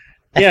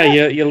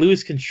 You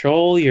lose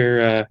control.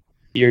 Your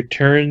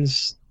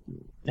turns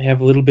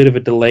have a little bit of a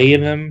delay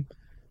in them.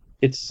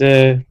 It's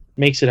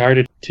makes it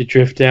harder to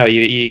drift out.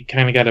 You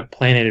kind of got to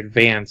plan in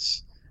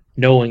advance,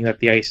 knowing that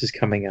the ice is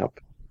coming up.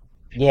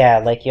 Yeah,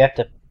 like you have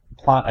to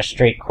plot a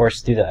straight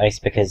course through the ice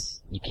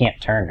because you can't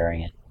turn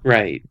during it.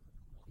 Right.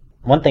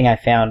 One thing I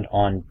found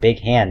on Big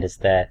Hand is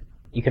that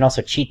you can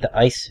also cheat the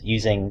ice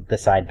using the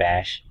side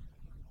bash,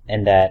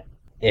 and that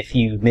if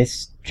you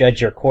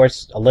misjudge your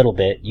course a little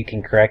bit, you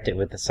can correct it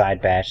with the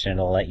side bash and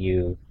it'll let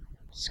you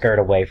skirt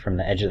away from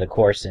the edge of the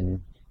course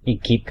and you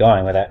can keep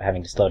going without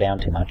having to slow down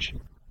too much.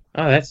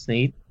 Oh, that's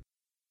neat.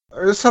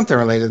 There's something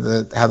related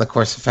to how the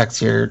course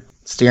affects your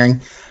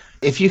steering.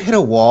 If you hit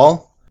a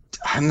wall,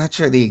 I'm not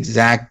sure the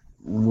exact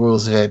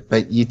rules of it,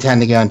 but you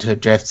tend to go into a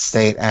drift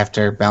state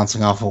after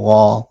bouncing off a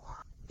wall.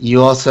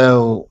 You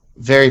also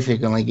very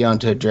frequently go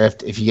into a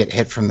drift if you get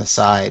hit from the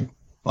side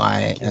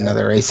by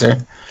another racer.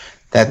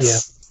 That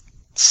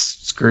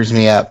screws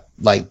me up.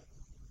 Like,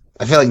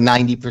 I feel like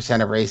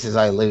 90% of races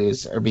I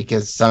lose are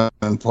because some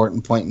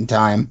important point in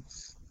time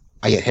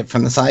I get hit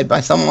from the side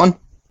by someone.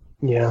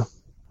 Yeah.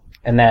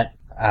 And that,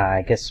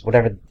 I guess,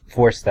 whatever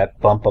force that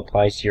bump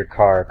applies to your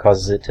car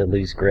causes it to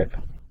lose grip.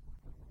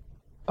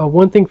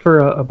 One thing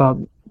about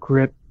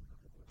grip,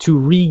 to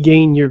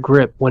regain your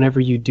grip whenever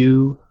you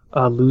do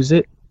lose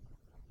it,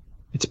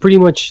 it's pretty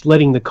much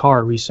letting the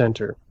car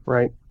recenter,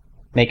 right?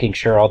 Making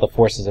sure all the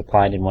force is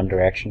applied in one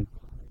direction.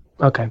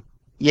 Okay.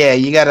 Yeah,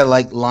 you gotta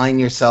line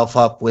yourself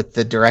up with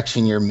the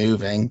direction you're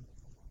moving.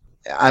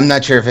 I'm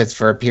not sure if it's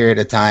for a period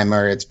of time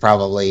or it's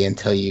probably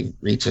until you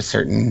reach a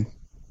certain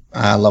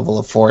level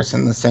of force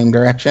in the same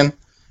direction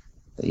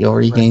that you'll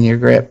regain your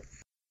grip.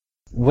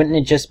 Wouldn't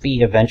it just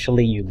be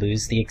eventually you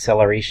lose the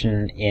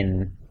acceleration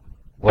in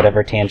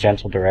whatever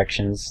tangential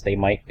directions they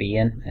might be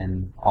in,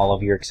 and all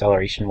of your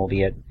acceleration will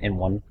be in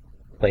one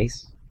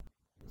place?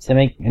 Does that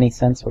make any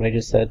sense, what I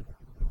just said?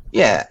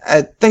 Yeah,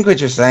 I think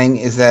what you're saying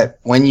is that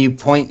when you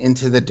point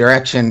into the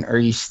direction or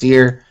you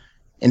steer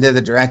into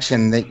the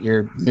direction that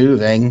you're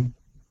moving,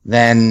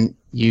 then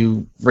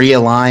you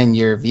realign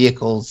your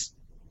vehicle's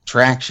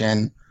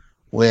traction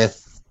with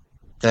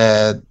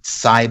the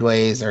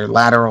sideways or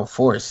lateral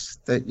force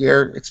that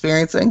you're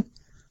experiencing.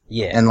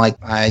 Yeah.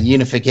 And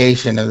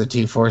unification of the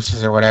two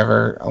forces or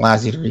whatever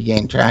allows you to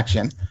regain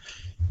traction.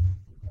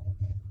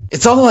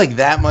 It's all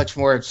that much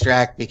more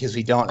abstract because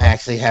we don't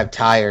actually have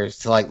tires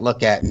to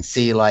look at and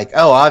see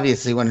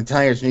obviously when a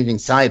tire's moving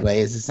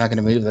sideways, it's not going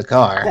to move the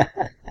car.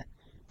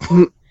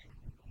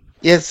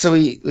 Yeah, so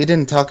we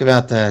didn't talk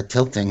about the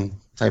tilting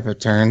type of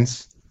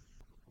turns.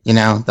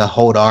 The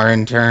hold R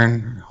in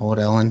turn, hold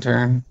L in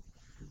turn.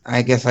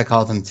 I guess I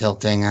call them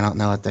tilting. I don't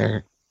know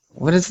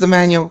what does the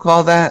manual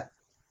call that?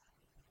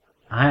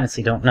 I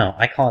honestly don't know.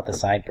 I call it the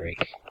side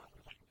brake.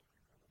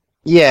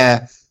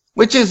 Yeah,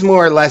 which is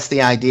more or less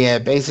the idea.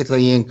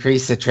 Basically, you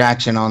increase the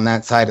traction on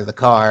that side of the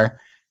car,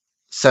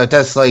 so it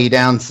does slow you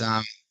down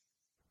some.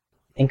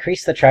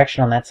 Increase the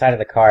traction on that side of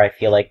the car, I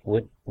feel like,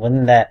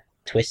 wouldn't that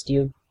twist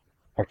you?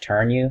 Or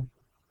turn you?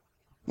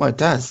 Well, it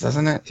does,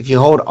 doesn't it? If you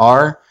hold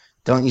R,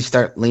 don't you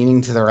start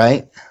leaning to the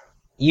right?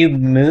 You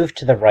move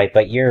to the right,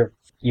 but your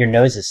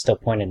nose is still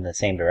pointed in the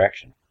same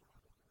direction.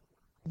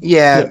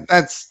 Yeah,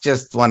 that's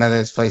just one of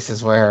those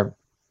places where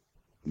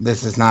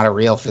this is not a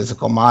real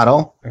physical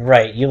model.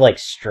 Right, you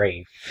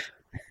strafe.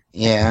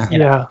 Yeah.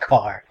 In a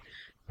car.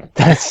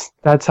 That's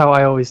how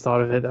I always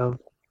thought of it.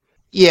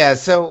 Yeah,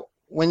 so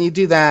when you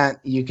do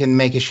that, you can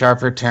make a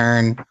sharper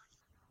turn,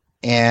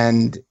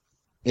 and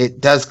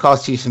it does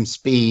cost you some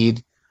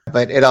speed,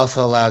 but it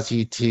also allows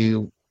you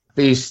to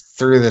boost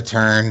through the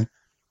turn,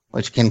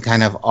 which can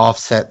kind of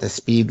offset the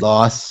speed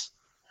loss.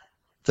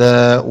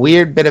 The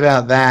weird bit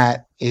about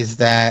that is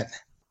that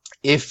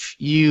if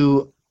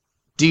you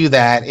do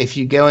that, if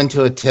you go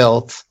into a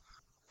tilt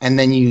and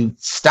then you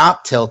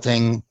stop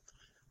tilting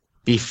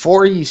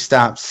before you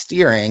stop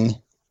steering,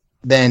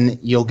 then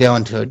you'll go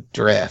into a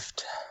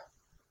drift.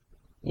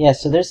 Yeah,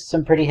 so there's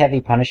some pretty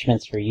heavy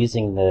punishments for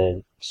using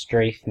the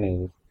strafe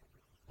move.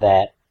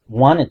 That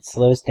one, it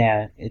slows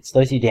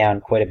you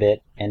down quite a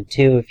bit, and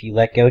two, if you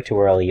let go too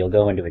early, you'll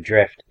go into a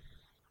drift.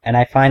 And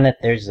I find that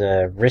there's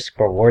a risk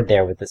reward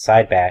there with the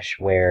side bash,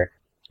 where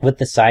with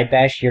the side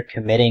bash you're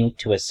committing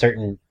to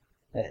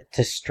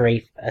to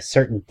strafe a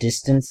certain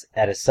distance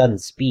at a sudden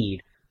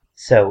speed,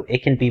 so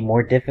it can be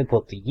more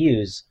difficult to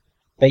use,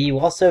 but you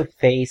also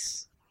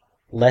face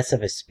less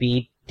of a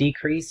speed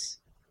decrease,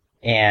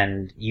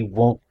 and you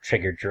won't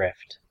trigger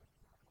drift.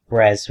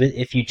 Whereas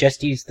if you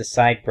just use the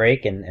side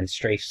brake and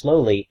strafe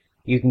slowly,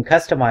 you can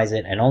customize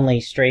it and only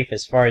strafe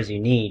as far as you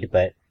need,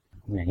 but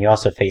you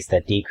also face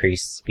that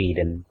decreased speed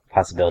and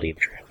possibility of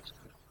drift.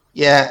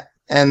 Yeah,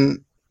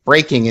 and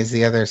braking is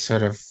the other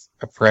sort of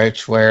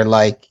approach where,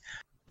 like,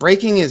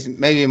 braking is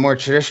maybe a more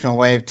traditional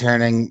way of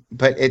turning,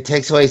 but it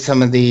takes away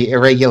some of the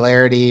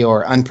irregularity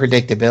or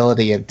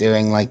unpredictability of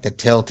doing, like, the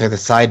tilt or the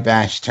side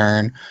bash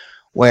turn,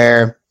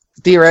 where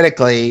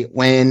theoretically,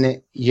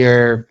 when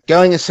you're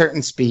going a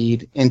certain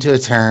speed into a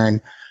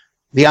turn,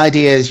 the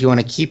idea is you want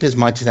to keep as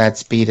much of that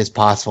speed as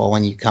possible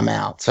when you come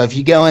out. So if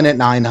you go in at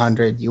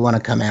 900, you want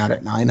to come out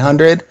at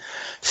 900.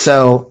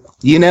 So,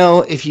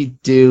 if you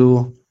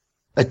do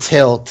a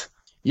tilt,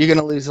 you're going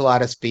to lose a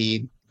lot of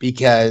speed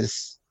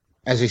because,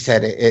 as we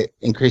said, it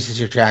increases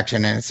your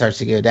traction and it starts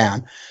to go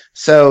down.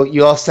 So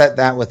you offset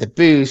that with a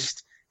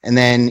boost, and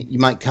then you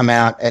might come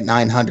out at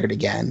 900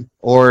 again.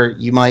 Or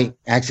you might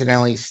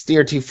accidentally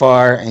steer too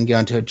far and go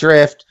into a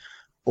drift,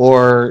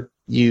 or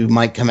you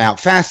might come out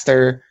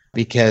faster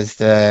because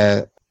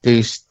the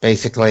boost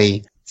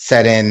basically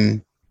set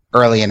in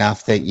early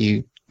enough that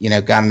you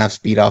got enough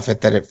speed off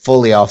it that it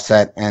fully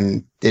offset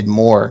and did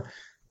more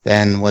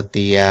than what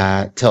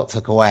the tilt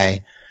took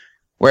away.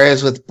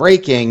 Whereas with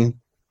braking,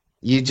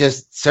 you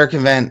just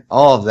circumvent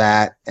all of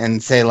that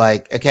and say,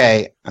 like,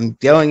 okay, I'm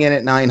going in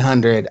at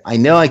 900. I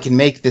know I can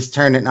make this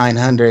turn at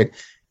 900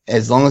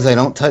 as long as I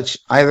don't touch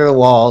either of the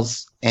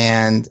walls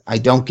and I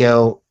don't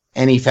go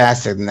any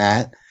faster than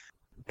that.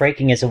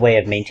 Braking is a way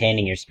of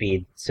maintaining your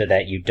speed so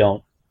that you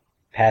don't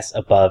pass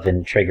above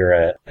and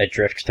trigger a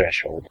drift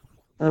threshold.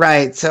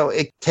 Right, so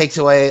it takes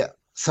away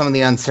some of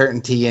the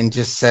uncertainty and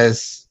just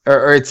says,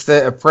 or it's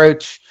the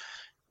approach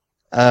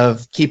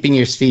of keeping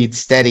your speed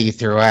steady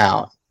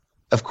throughout.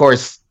 Of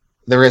course,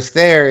 the risk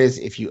there is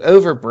if you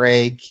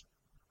overbrake,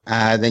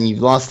 then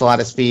you've lost a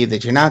lot of speed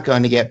that you're not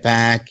going to get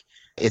back.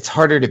 It's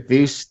harder to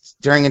boost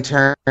during a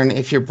turn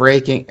if you're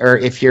braking, or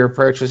if your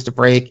approach was to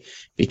brake,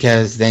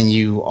 because then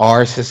you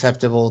are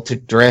susceptible to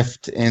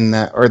drift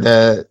or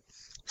the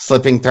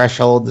slipping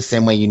threshold the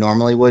same way you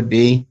normally would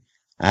be,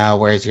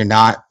 whereas you're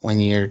not when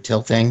you're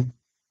tilting.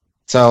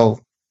 So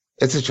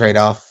it's a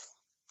trade-off.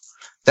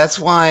 That's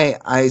why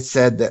I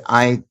said that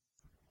I'm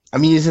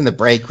using the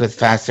brake with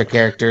faster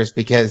characters,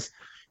 because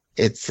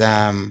it's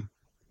or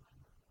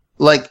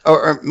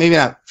maybe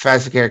not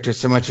faster characters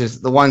so much as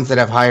the ones that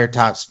have higher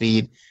top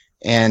speed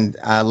and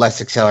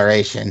less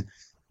acceleration,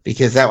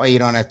 because that way you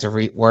don't have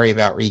to worry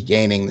about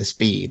regaining the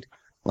speed.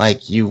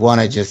 Like, you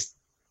want to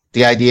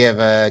the idea of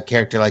a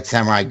character like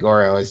Samurai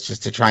Goro is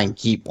just to try and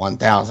keep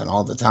 1000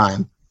 all the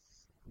time.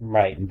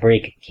 Right, and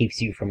brake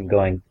keeps you from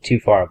going too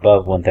far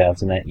above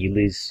 1000 that you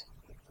lose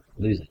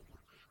it.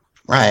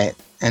 Right,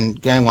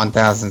 and going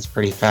 1000 is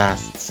pretty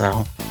fast,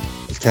 so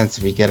it tends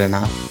to be good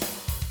enough.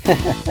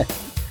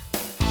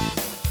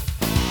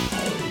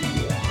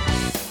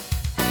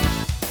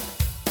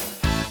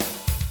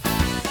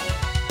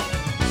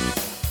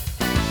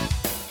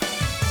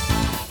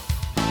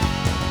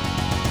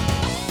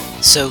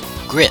 So,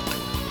 grip,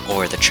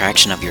 or the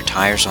traction of your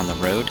tires on the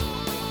road,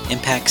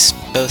 impacts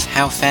both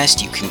how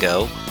fast you can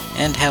go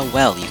and how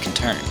well you can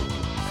turn.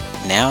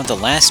 Now the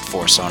last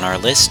force on our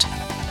list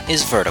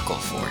is vertical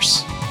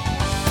force.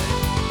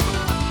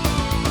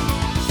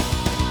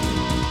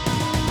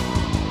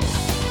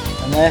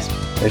 And last,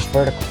 there's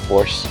vertical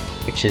force,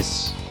 which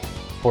is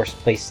force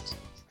placed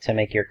to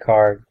make your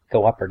car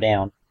go up or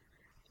down.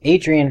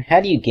 Adrian, how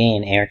do you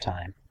gain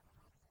airtime?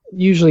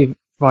 Usually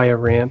via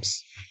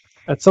ramps.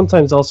 And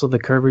sometimes also the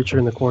curvature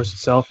in the course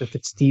itself. If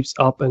it steeps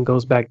up and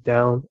goes back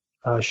down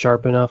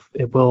sharp enough,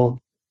 it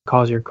will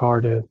cause your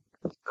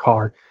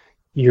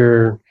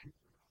your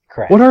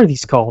Correct. what are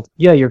these called?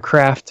 Yeah, your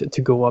craft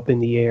to go up in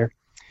the air.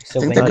 So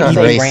I think when they're you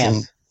called say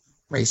ramp,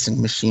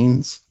 racing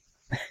machines.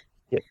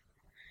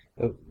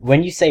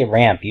 when you say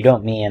ramp, you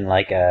don't mean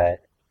like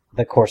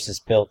the course is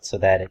built so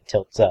that it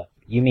tilts up.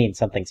 You mean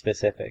something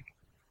specific.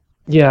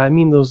 Yeah, I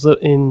mean those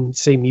in,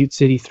 say, Mute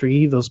City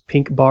 3, those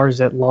pink bars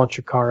that launch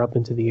your car up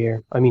into the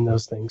air. I mean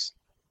those things.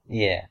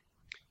 Yeah.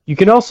 You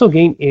can also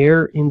gain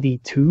air in the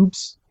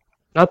tubes.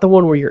 Not the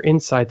one where you're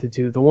inside the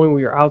tube, the one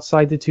where you're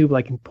outside the tube,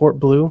 like in Port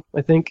Blue,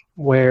 I think,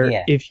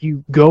 where if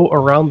you go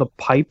around the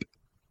pipe...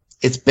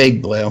 It's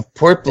Big Blue.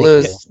 Port Blue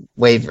is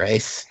Wave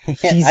Race.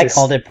 Yeah, I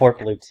called it Port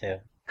Blue too.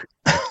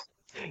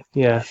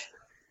 Yeah.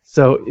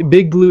 So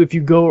Big Blue, if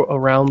you go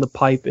around the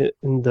pipe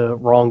in the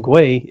wrong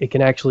way, it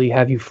can actually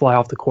have you fly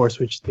off the course,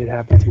 which did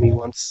happen to me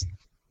once.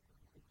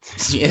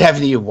 It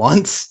happened to you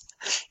once?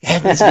 It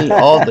happens to me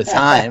all the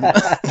time.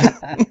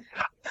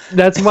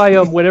 That's why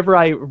whenever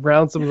I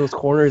round some of those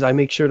corners, I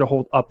make sure to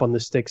hold up on the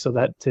stick so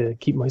that to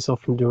keep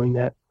myself from doing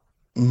that.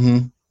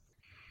 Mm-hmm.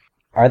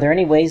 Are there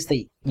any ways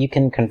that you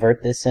can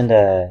convert this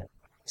into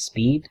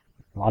speed,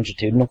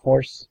 longitudinal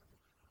force?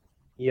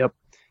 Yep.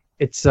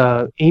 It's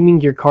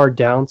aiming your car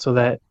down so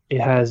that it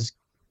has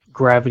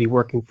gravity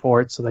working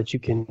for it so that you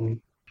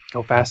can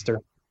go faster.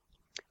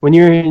 When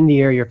you're in the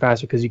air, you're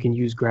faster because you can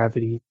use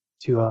gravity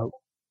to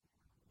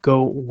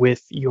go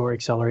with your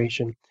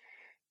acceleration.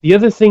 The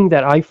other thing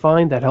that I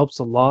find that helps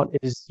a lot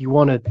is you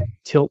want to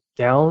tilt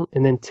down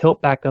and then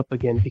tilt back up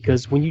again,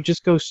 because when you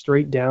just go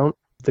straight down,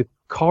 the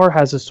car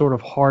has a sort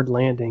of hard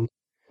landing.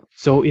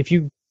 So if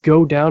you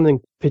go down and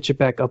pitch it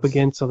back up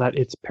again so that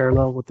it's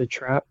parallel with the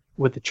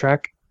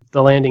track,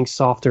 the landing's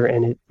softer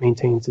and it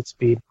maintains its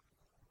speed.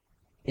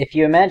 If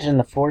you imagine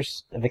the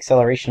force of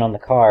acceleration on the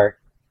car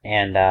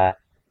and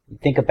you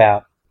think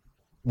about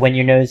when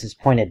your nose is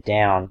pointed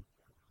down,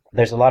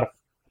 there's a lot of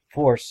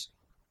force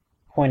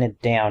pointed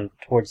down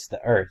towards the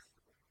earth.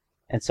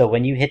 And so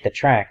when you hit the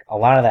track, a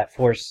lot of that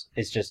force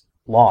is just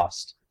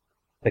lost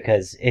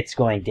because it's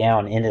going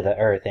down into the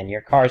earth, and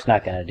your car's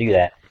not going to do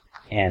that.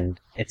 And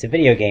it's a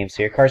video game,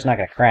 so your car's not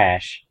going to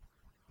crash,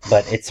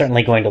 but it's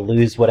certainly going to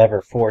lose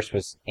whatever force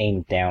was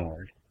aimed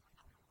downward.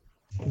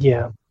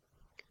 Yeah.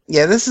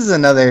 Yeah, this is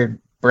another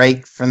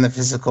break from the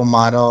physical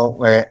model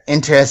where,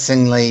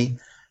 interestingly,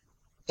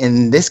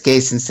 in this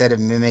case, instead of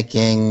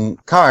mimicking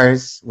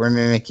cars, we're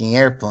mimicking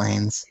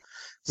airplanes.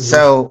 Mm-hmm.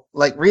 So,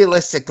 like,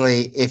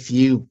 realistically, if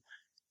you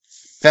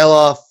fell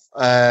off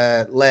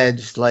a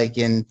ledge like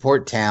in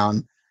Port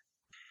Town,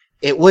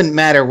 it wouldn't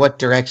matter what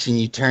direction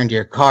you turned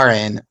your car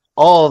in.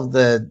 All of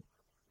the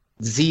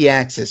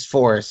z-axis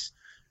force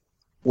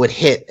would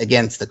hit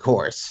against the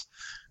course.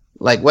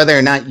 Like, whether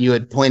or not you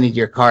had pointed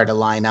your car to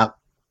line up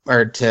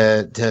or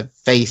to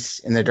face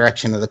in the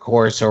direction of the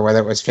course, or whether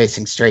it was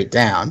facing straight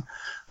down.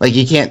 Like,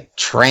 you can't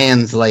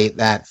translate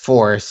that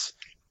force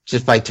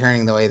just by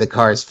turning the way the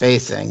car is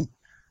facing.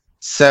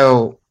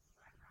 So,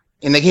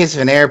 in the case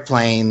of an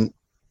airplane,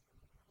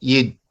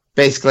 you'd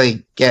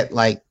basically get,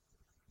 like,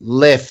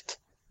 lift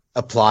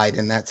applied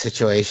in that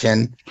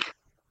situation.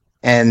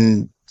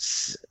 And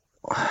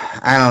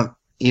I don't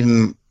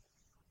even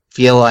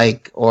feel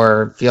like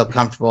or feel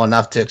comfortable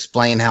enough to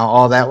explain how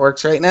all that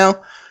works right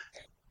now.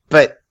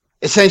 But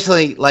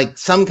essentially, like,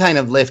 some kind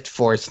of lift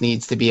force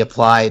needs to be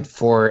applied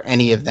for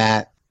any of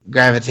that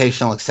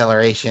gravitational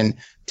acceleration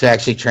to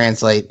actually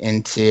translate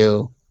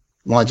into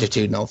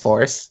longitudinal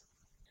force.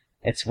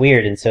 It's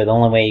weird, and so the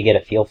only way you get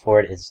a feel for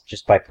it is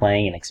just by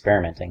playing and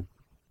experimenting.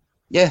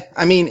 Yeah,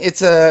 I mean,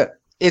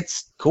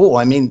 it's cool.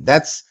 I mean,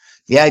 that's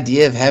the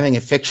idea of having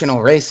a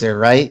fictional racer,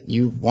 right?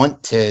 You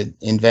want to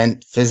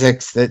invent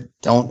physics that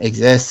don't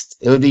exist.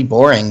 It would be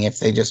boring if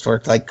they just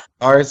worked like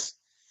cars.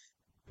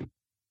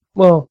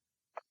 Well,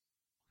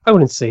 I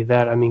wouldn't say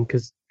that. I mean,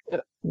 because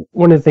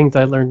one of the things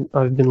I've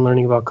been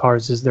learning about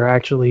cars is they're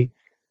actually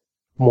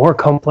more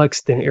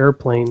complex than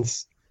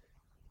airplanes.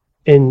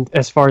 And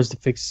as far as the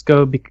physics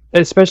go,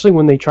 especially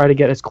when they try to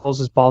get as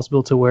close as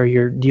possible to where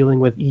you're dealing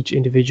with each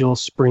individual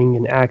spring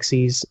and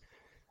axles,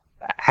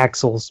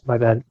 my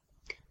bad,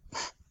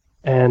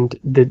 and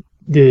the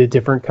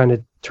different kind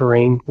of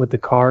terrain with the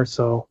car.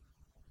 So,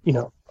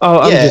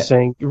 I'm just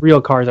saying, real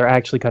cars are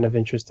actually kind of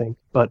interesting.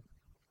 But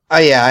oh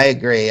yeah, I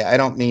agree. I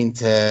don't mean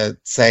to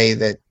say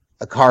that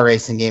a car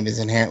racing game is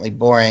inherently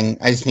boring.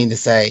 I just mean to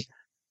say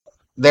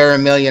there are a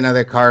million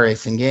other car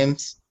racing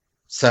games.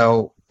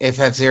 So if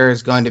F-Zero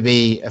is going to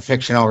be a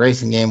fictional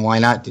racing game, why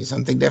not do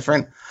something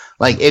different?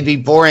 Like, it'd be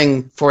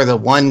boring for the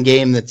one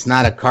game that's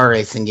not a car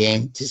racing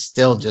game to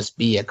still just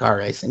be a car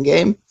racing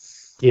game.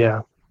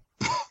 Yeah.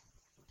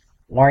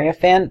 Mario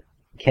fan,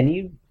 can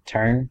you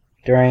turn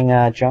during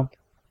a jump?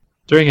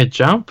 During a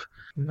jump?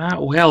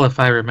 Not well, if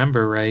I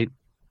remember right.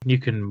 You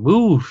can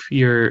move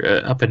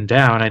your up and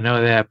down, I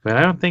know that, but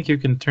I don't think you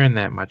can turn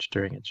that much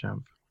during a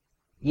jump.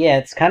 Yeah,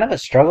 it's kind of a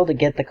struggle to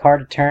get the car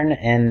to turn,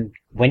 and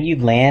when you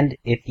land,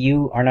 if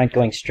you are not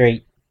going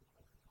straight,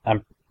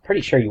 I'm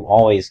pretty sure you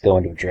always go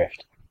into a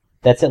drift.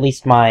 That's at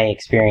least my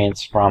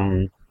experience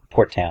from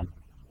Port Town.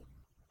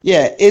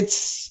 Yeah,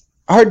 it's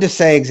hard to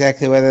say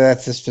exactly whether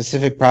that's a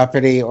specific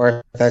property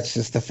or if that's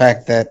just the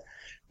fact that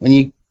when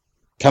you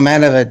come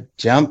out of a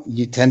jump,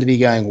 you tend to be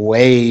going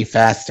way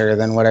faster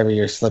than whatever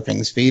your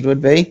slipping speed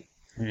would be,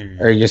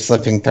 or your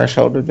slipping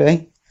threshold would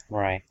be.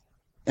 Right.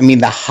 I mean,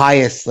 the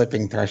highest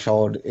slipping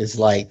threshold is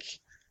like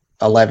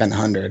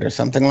 1100 or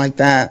something like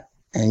that,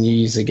 and you're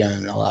usually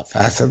going a lot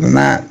faster than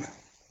that.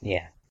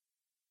 Yeah.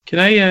 Can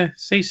I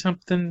say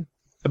something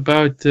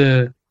about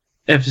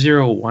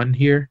F-Zero 1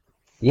 here?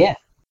 Yeah.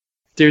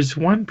 There's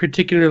one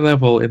particular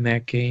level in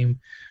that game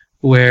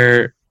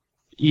where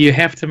you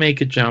have to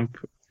make a jump.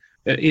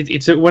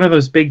 It's one of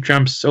those big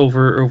jumps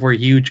over a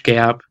huge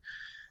gap,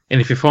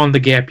 and if you fall in the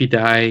gap, you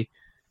die.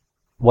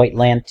 White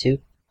Land 2?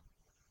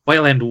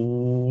 White Land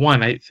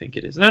 1, I think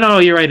it is. No,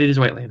 you're right, it is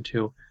White Land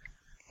 2.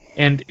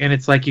 And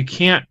it's like you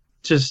can't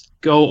just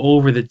go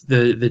over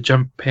the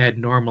jump pad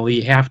normally.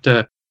 You have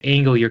to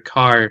angle your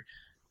car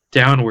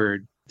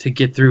downward to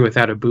get through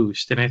without a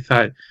boost. And I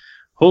thought,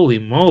 holy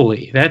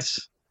moly,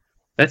 that's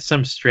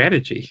some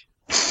strategy.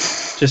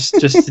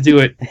 just to do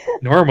it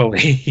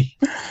normally.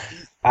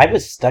 I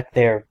was stuck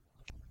there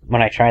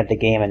when I tried the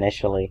game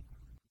initially.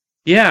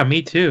 Yeah,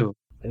 me too.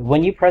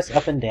 When you press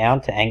up and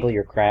down to angle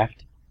your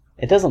craft,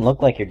 it doesn't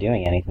look like you're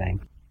doing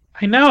anything.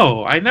 I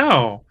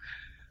know.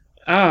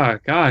 Ah,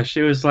 gosh,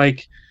 it was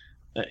like,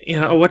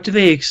 what do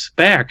they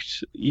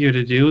expect you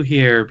to do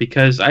here?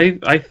 Because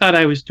I thought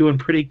I was doing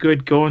pretty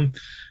good going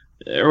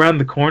around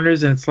the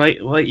corners, and it's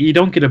like you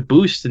don't get a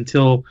boost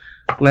until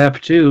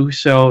lap 2,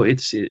 so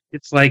it's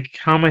like,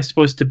 how am I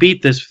supposed to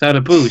beat this without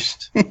a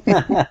boost?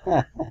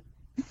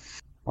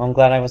 Well, I'm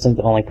glad I wasn't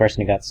the only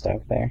person who got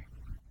stuck there.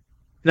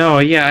 No,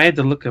 yeah, I had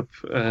to look up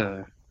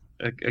a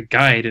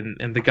guide,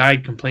 and the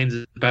guide complains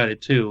about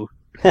it too.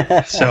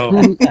 So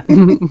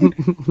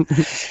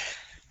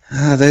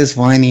Those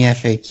whiny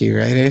FAQ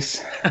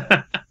writers.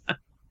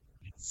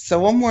 So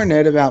one more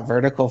note about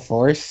vertical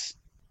force.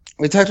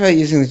 We talked about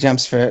using the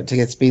jumps to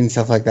get speed and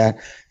stuff like that.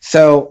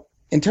 So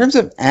in terms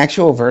of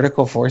actual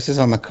vertical forces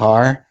on the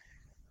car,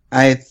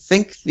 I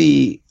think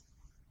the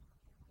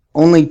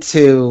only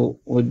two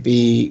would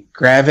be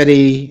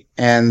gravity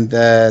and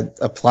the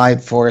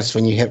applied force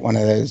when you hit one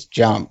of those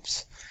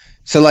jumps.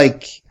 So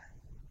like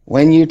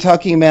when you're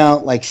talking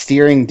about like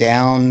steering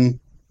down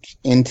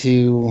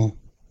into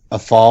a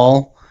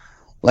fall,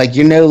 like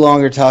you're no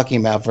longer talking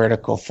about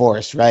vertical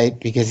force, right?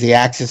 Because the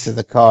axis of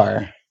the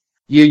car,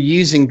 you're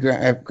using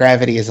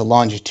gravity as a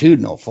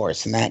longitudinal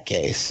force in that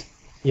case.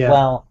 Yeah.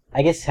 Well,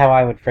 I guess how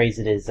I would phrase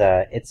it is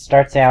it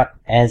starts out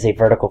as a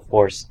vertical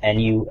force,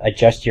 and you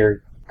adjust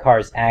your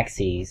car's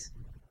axes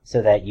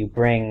so that you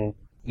bring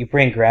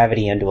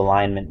gravity into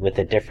alignment with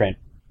a different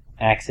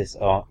axis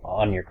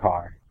on your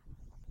car.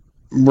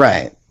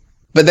 Right.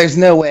 But there's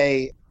no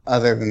way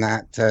other than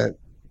that to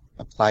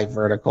apply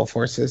vertical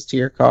forces to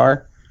your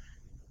car,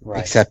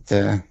 Right. except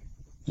to,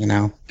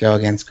 go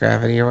against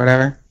gravity or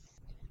whatever.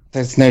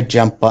 There's no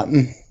jump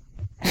button.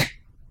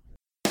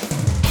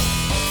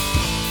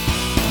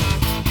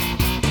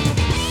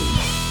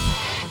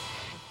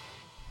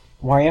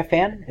 Mario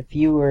fan, if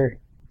you were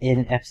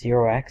in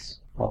F-Zero X,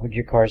 what would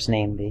your car's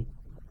name be?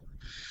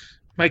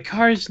 my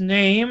car's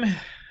name,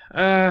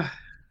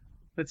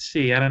 let's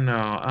see, I don't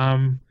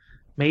know.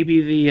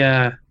 Maybe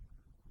the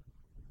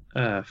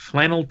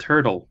flannel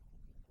turtle.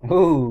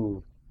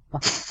 Ooh.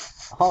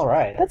 All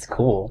right, that's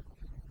cool.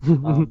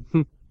 I'm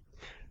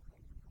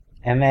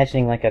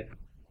imagining like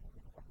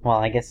well,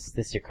 I guess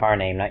this is your car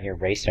name, not your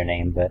racer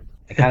name, but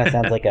it kind of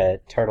sounds like a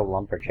turtle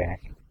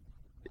lumberjack.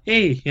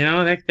 Hey,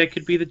 that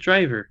could be the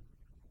driver.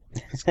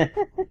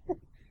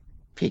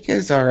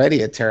 Pico's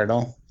already a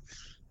turtle.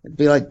 It'd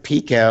be like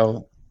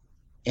Pico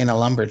in a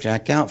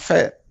lumberjack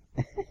outfit.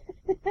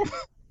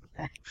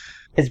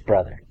 His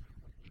brother.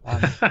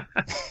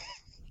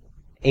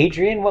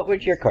 Adrian, what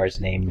would your car's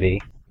name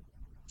be?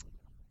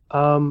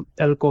 El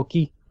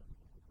Coqui.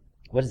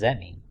 What does that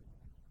mean?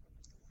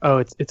 Oh,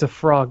 it's a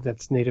frog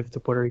that's native to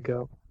Puerto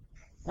Rico.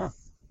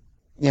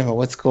 Yeah, but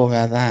what's cool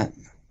about that?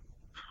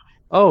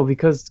 Oh,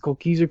 because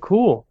coquis are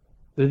cool.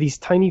 They're these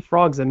tiny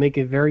frogs that make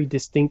a very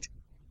distinct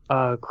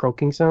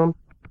croaking sound.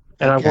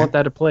 And Okay. I want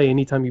that to play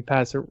anytime you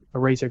pass a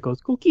racer. It goes,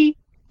 cookie.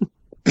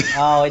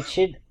 Oh, it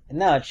should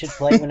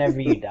play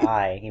whenever you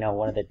die.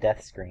 One of the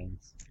death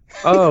screens.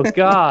 Oh,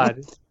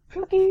 God.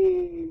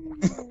 Cookie.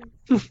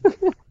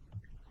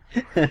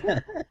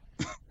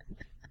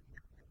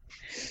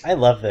 I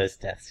love those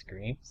death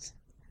screams.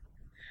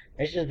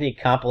 There should be a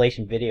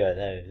compilation video of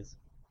those.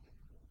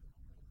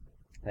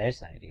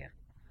 There's an idea.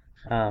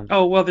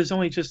 Oh, well, there's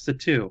only just the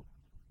two.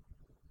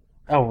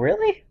 Oh,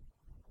 really?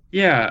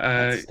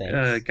 Yeah, That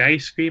stinks. guy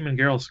scream and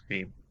girl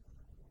scream.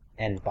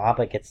 And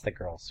Baba gets the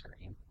girl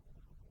scream.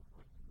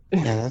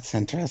 Yeah, that's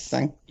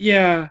interesting.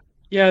 Yeah,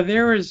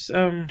 there's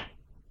a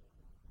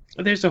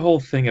whole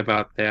thing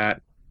about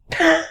that.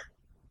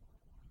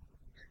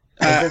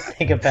 What does it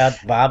think about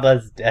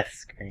Baba's death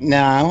scream?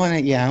 No, I want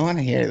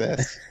to hear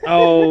this.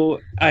 Oh,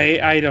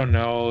 I don't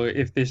know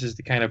if this is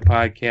the kind of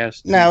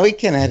podcast. No, we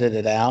can edit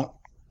it out.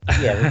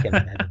 Yeah, we can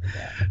edit that.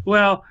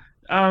 Well,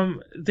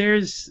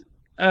 there's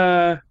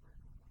in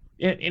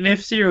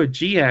F-Zero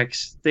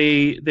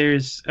GX,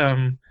 there's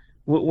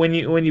when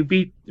you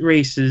beat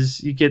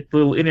races, you get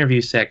little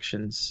interview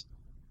sections,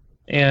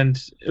 and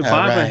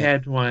Baba right.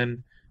 had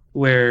one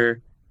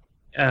where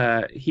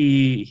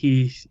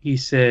he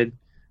said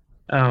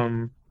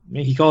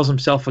he calls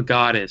himself a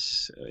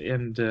goddess,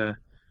 and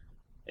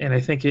I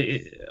think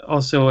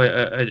also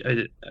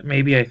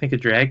maybe I think a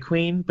drag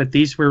queen, but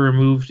these were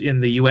removed in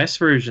the U.S.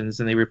 versions,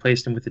 and they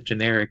replaced them with the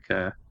generic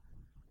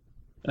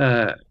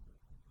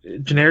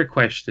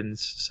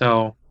questions.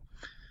 So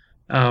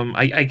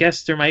I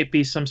guess there might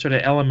be some sort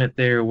of element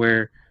there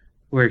where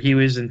he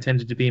was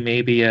intended to be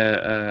maybe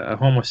a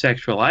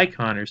homosexual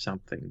icon or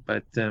something,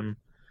 but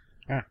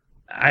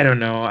I don't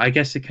know. I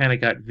guess it kind of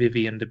got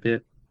Vivian'd a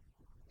bit.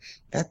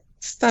 That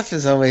stuff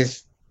is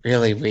always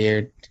really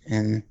weird,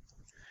 and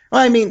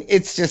well, I mean,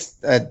 it's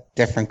just a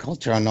different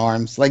cultural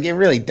norms. Like, it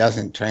really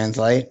doesn't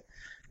translate,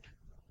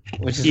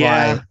 which is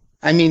Yeah. why,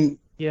 I mean,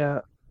 Yeah.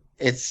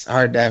 it's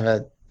hard to have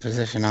a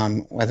position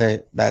on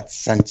whether that's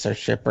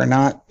censorship or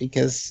not,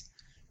 because,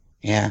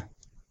 yeah,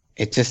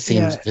 It just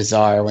seems Yeah.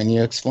 bizarre when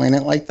you explain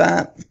it like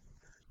that.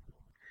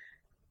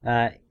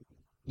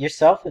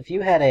 Yourself, if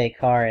you had a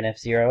car in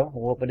F-Zero,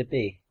 what would it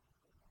be?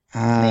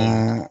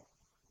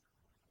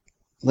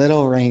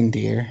 Little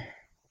reindeer.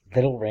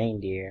 Little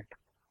reindeer.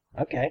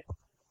 Okay.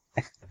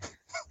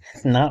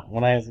 Not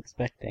what I was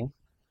expecting.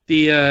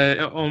 The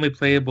only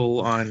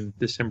playable on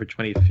December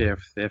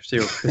 25th, the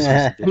F-Zero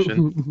Christmas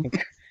edition.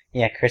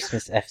 Yeah,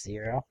 Christmas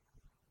F-Zero.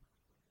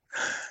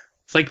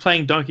 It's like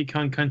playing Donkey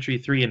Kong Country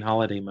 3 in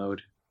holiday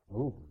mode.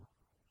 Ooh.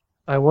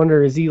 I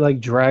wonder, is he like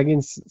dragging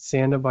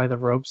Santa by the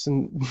ropes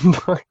and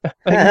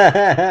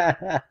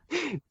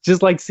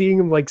just like seeing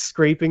him like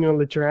scraping on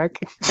the track?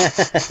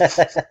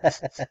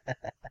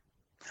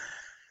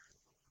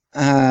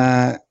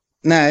 No,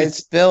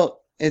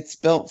 it's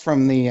built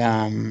from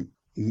the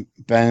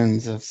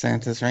bones of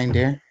Santa's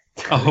reindeer.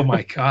 Oh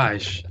my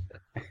gosh.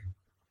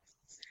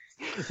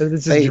 It's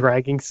just They-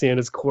 dragging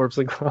Santa's corpse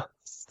across.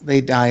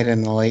 They died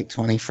in the late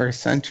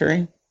 21st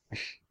century.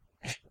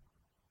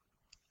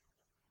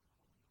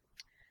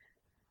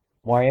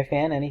 Wario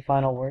fan, any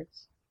final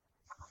words?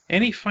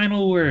 Any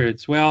final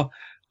words? Well,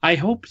 I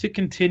hope to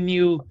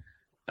continue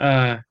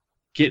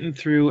getting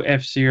through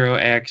F-Zero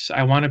X.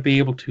 I want to be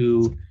able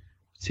to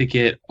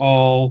get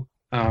all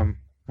how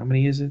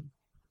many is it?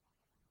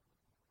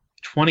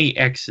 20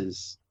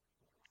 X's.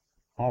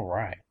 All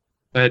right.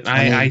 But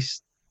 20.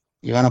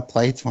 You want to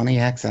play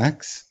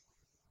 20XX?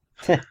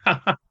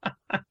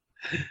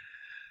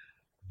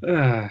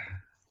 I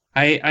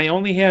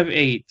only have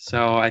 8,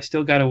 so I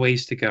still got a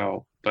ways to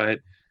go. But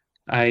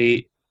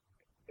I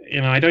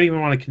don't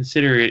even want to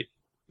consider it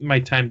my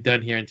time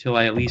done here until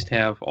I at least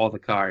have all the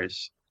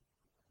cars.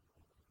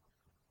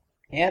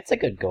 Yeah, it's a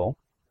good goal.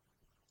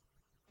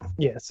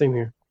 Yeah, same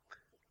here.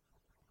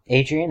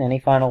 Adrian, any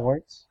final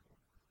words?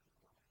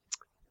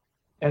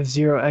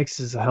 F-Zero X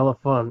is hella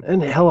fun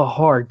and hella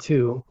hard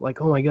too. Like,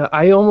 oh my god,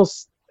 I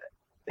almost,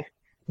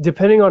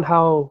 depending on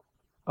how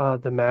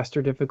the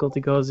master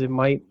difficulty goes, it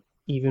might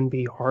even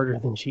be harder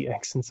than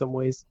GX in some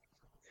ways.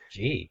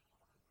 Gee.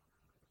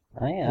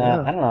 I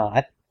Yeah. don't know.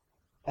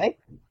 I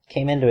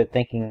came into it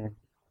thinking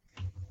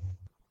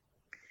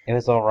it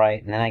was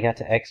alright, and then I got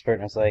to Expert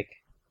and I was like,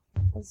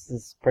 this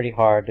is pretty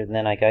hard, and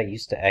then I got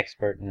used to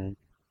Expert, and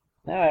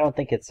now I don't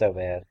think it's so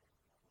bad.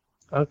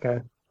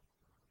 Okay.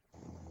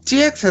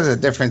 GX has a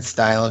different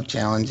style of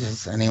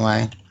challenges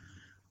anyway.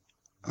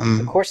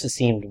 The courses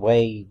seemed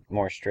way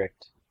more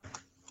strict.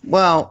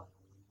 Well,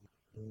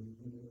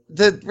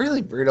 the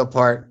really brutal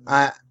part,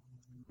 at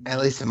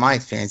least in my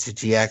experience with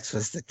GX,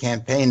 was the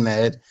campaign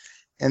mode.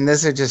 And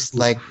those are just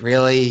like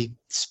really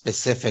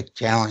specific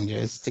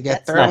challenges to get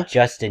That's through. not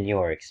just in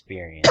your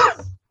experience.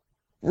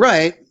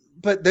 Right.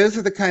 But those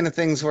are the kind of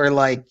things where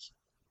like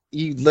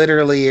you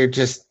literally are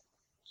just,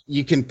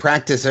 you can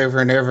practice over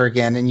and over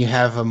again and you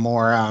have a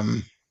more,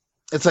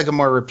 it's like a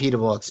more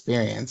repeatable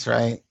experience,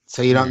 right?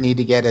 So you don't need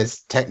to get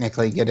as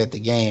technically good at the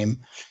game.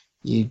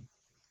 You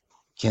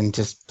can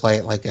just play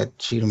it like a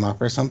shoot 'em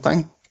up or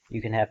something.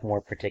 You can have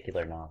more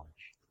particular knowledge.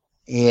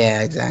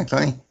 Yeah,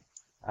 exactly.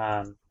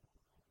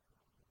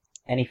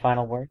 Any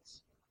final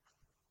words?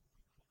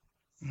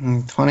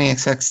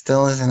 20XX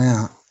still isn't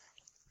out.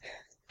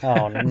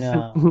 Oh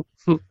no.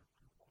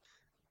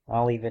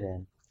 I'll leave it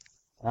in.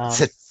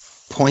 It's a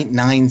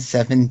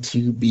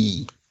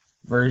 0.972B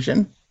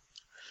version.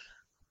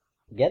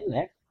 Getting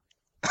there.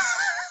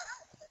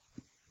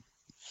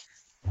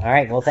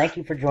 Alright, well thank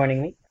you for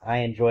joining me. I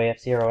enjoy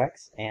F-Zero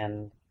X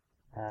and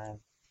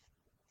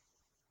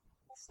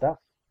stuff.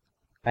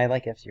 I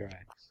like F-Zero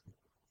X.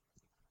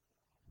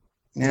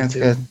 Yeah, it's too.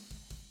 good.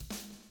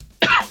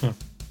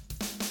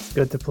 It's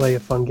good to play a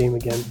fun game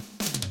again.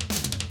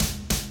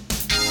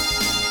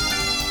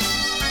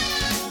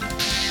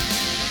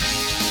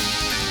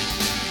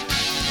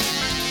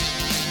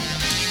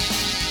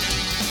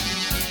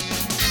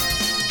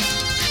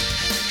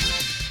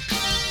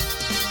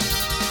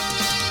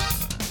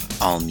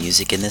 All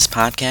music in this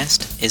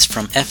podcast is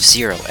from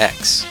F-Zero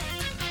X.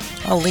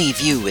 I'll leave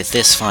you with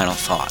this final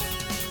thought.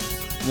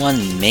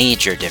 One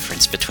major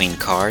difference between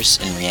cars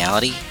in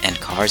reality and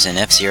cars in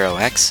F-Zero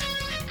X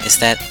is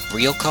that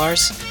real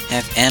cars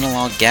have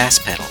analog gas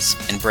pedals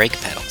and brake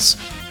pedals.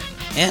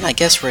 And I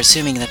guess we're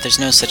assuming that there's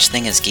no such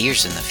thing as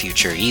gears in the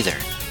future either.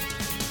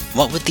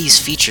 What would these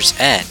features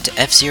add to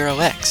F-Zero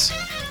X?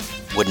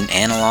 Would an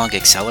analog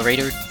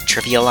accelerator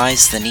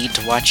trivialize the need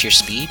to watch your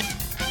speed?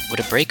 Would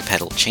a brake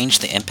pedal change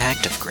the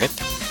impact of grip?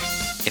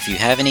 If you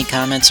have any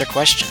comments or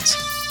questions,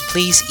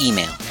 please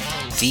email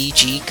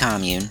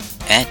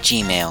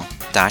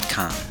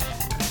vgcommune@gmail.com.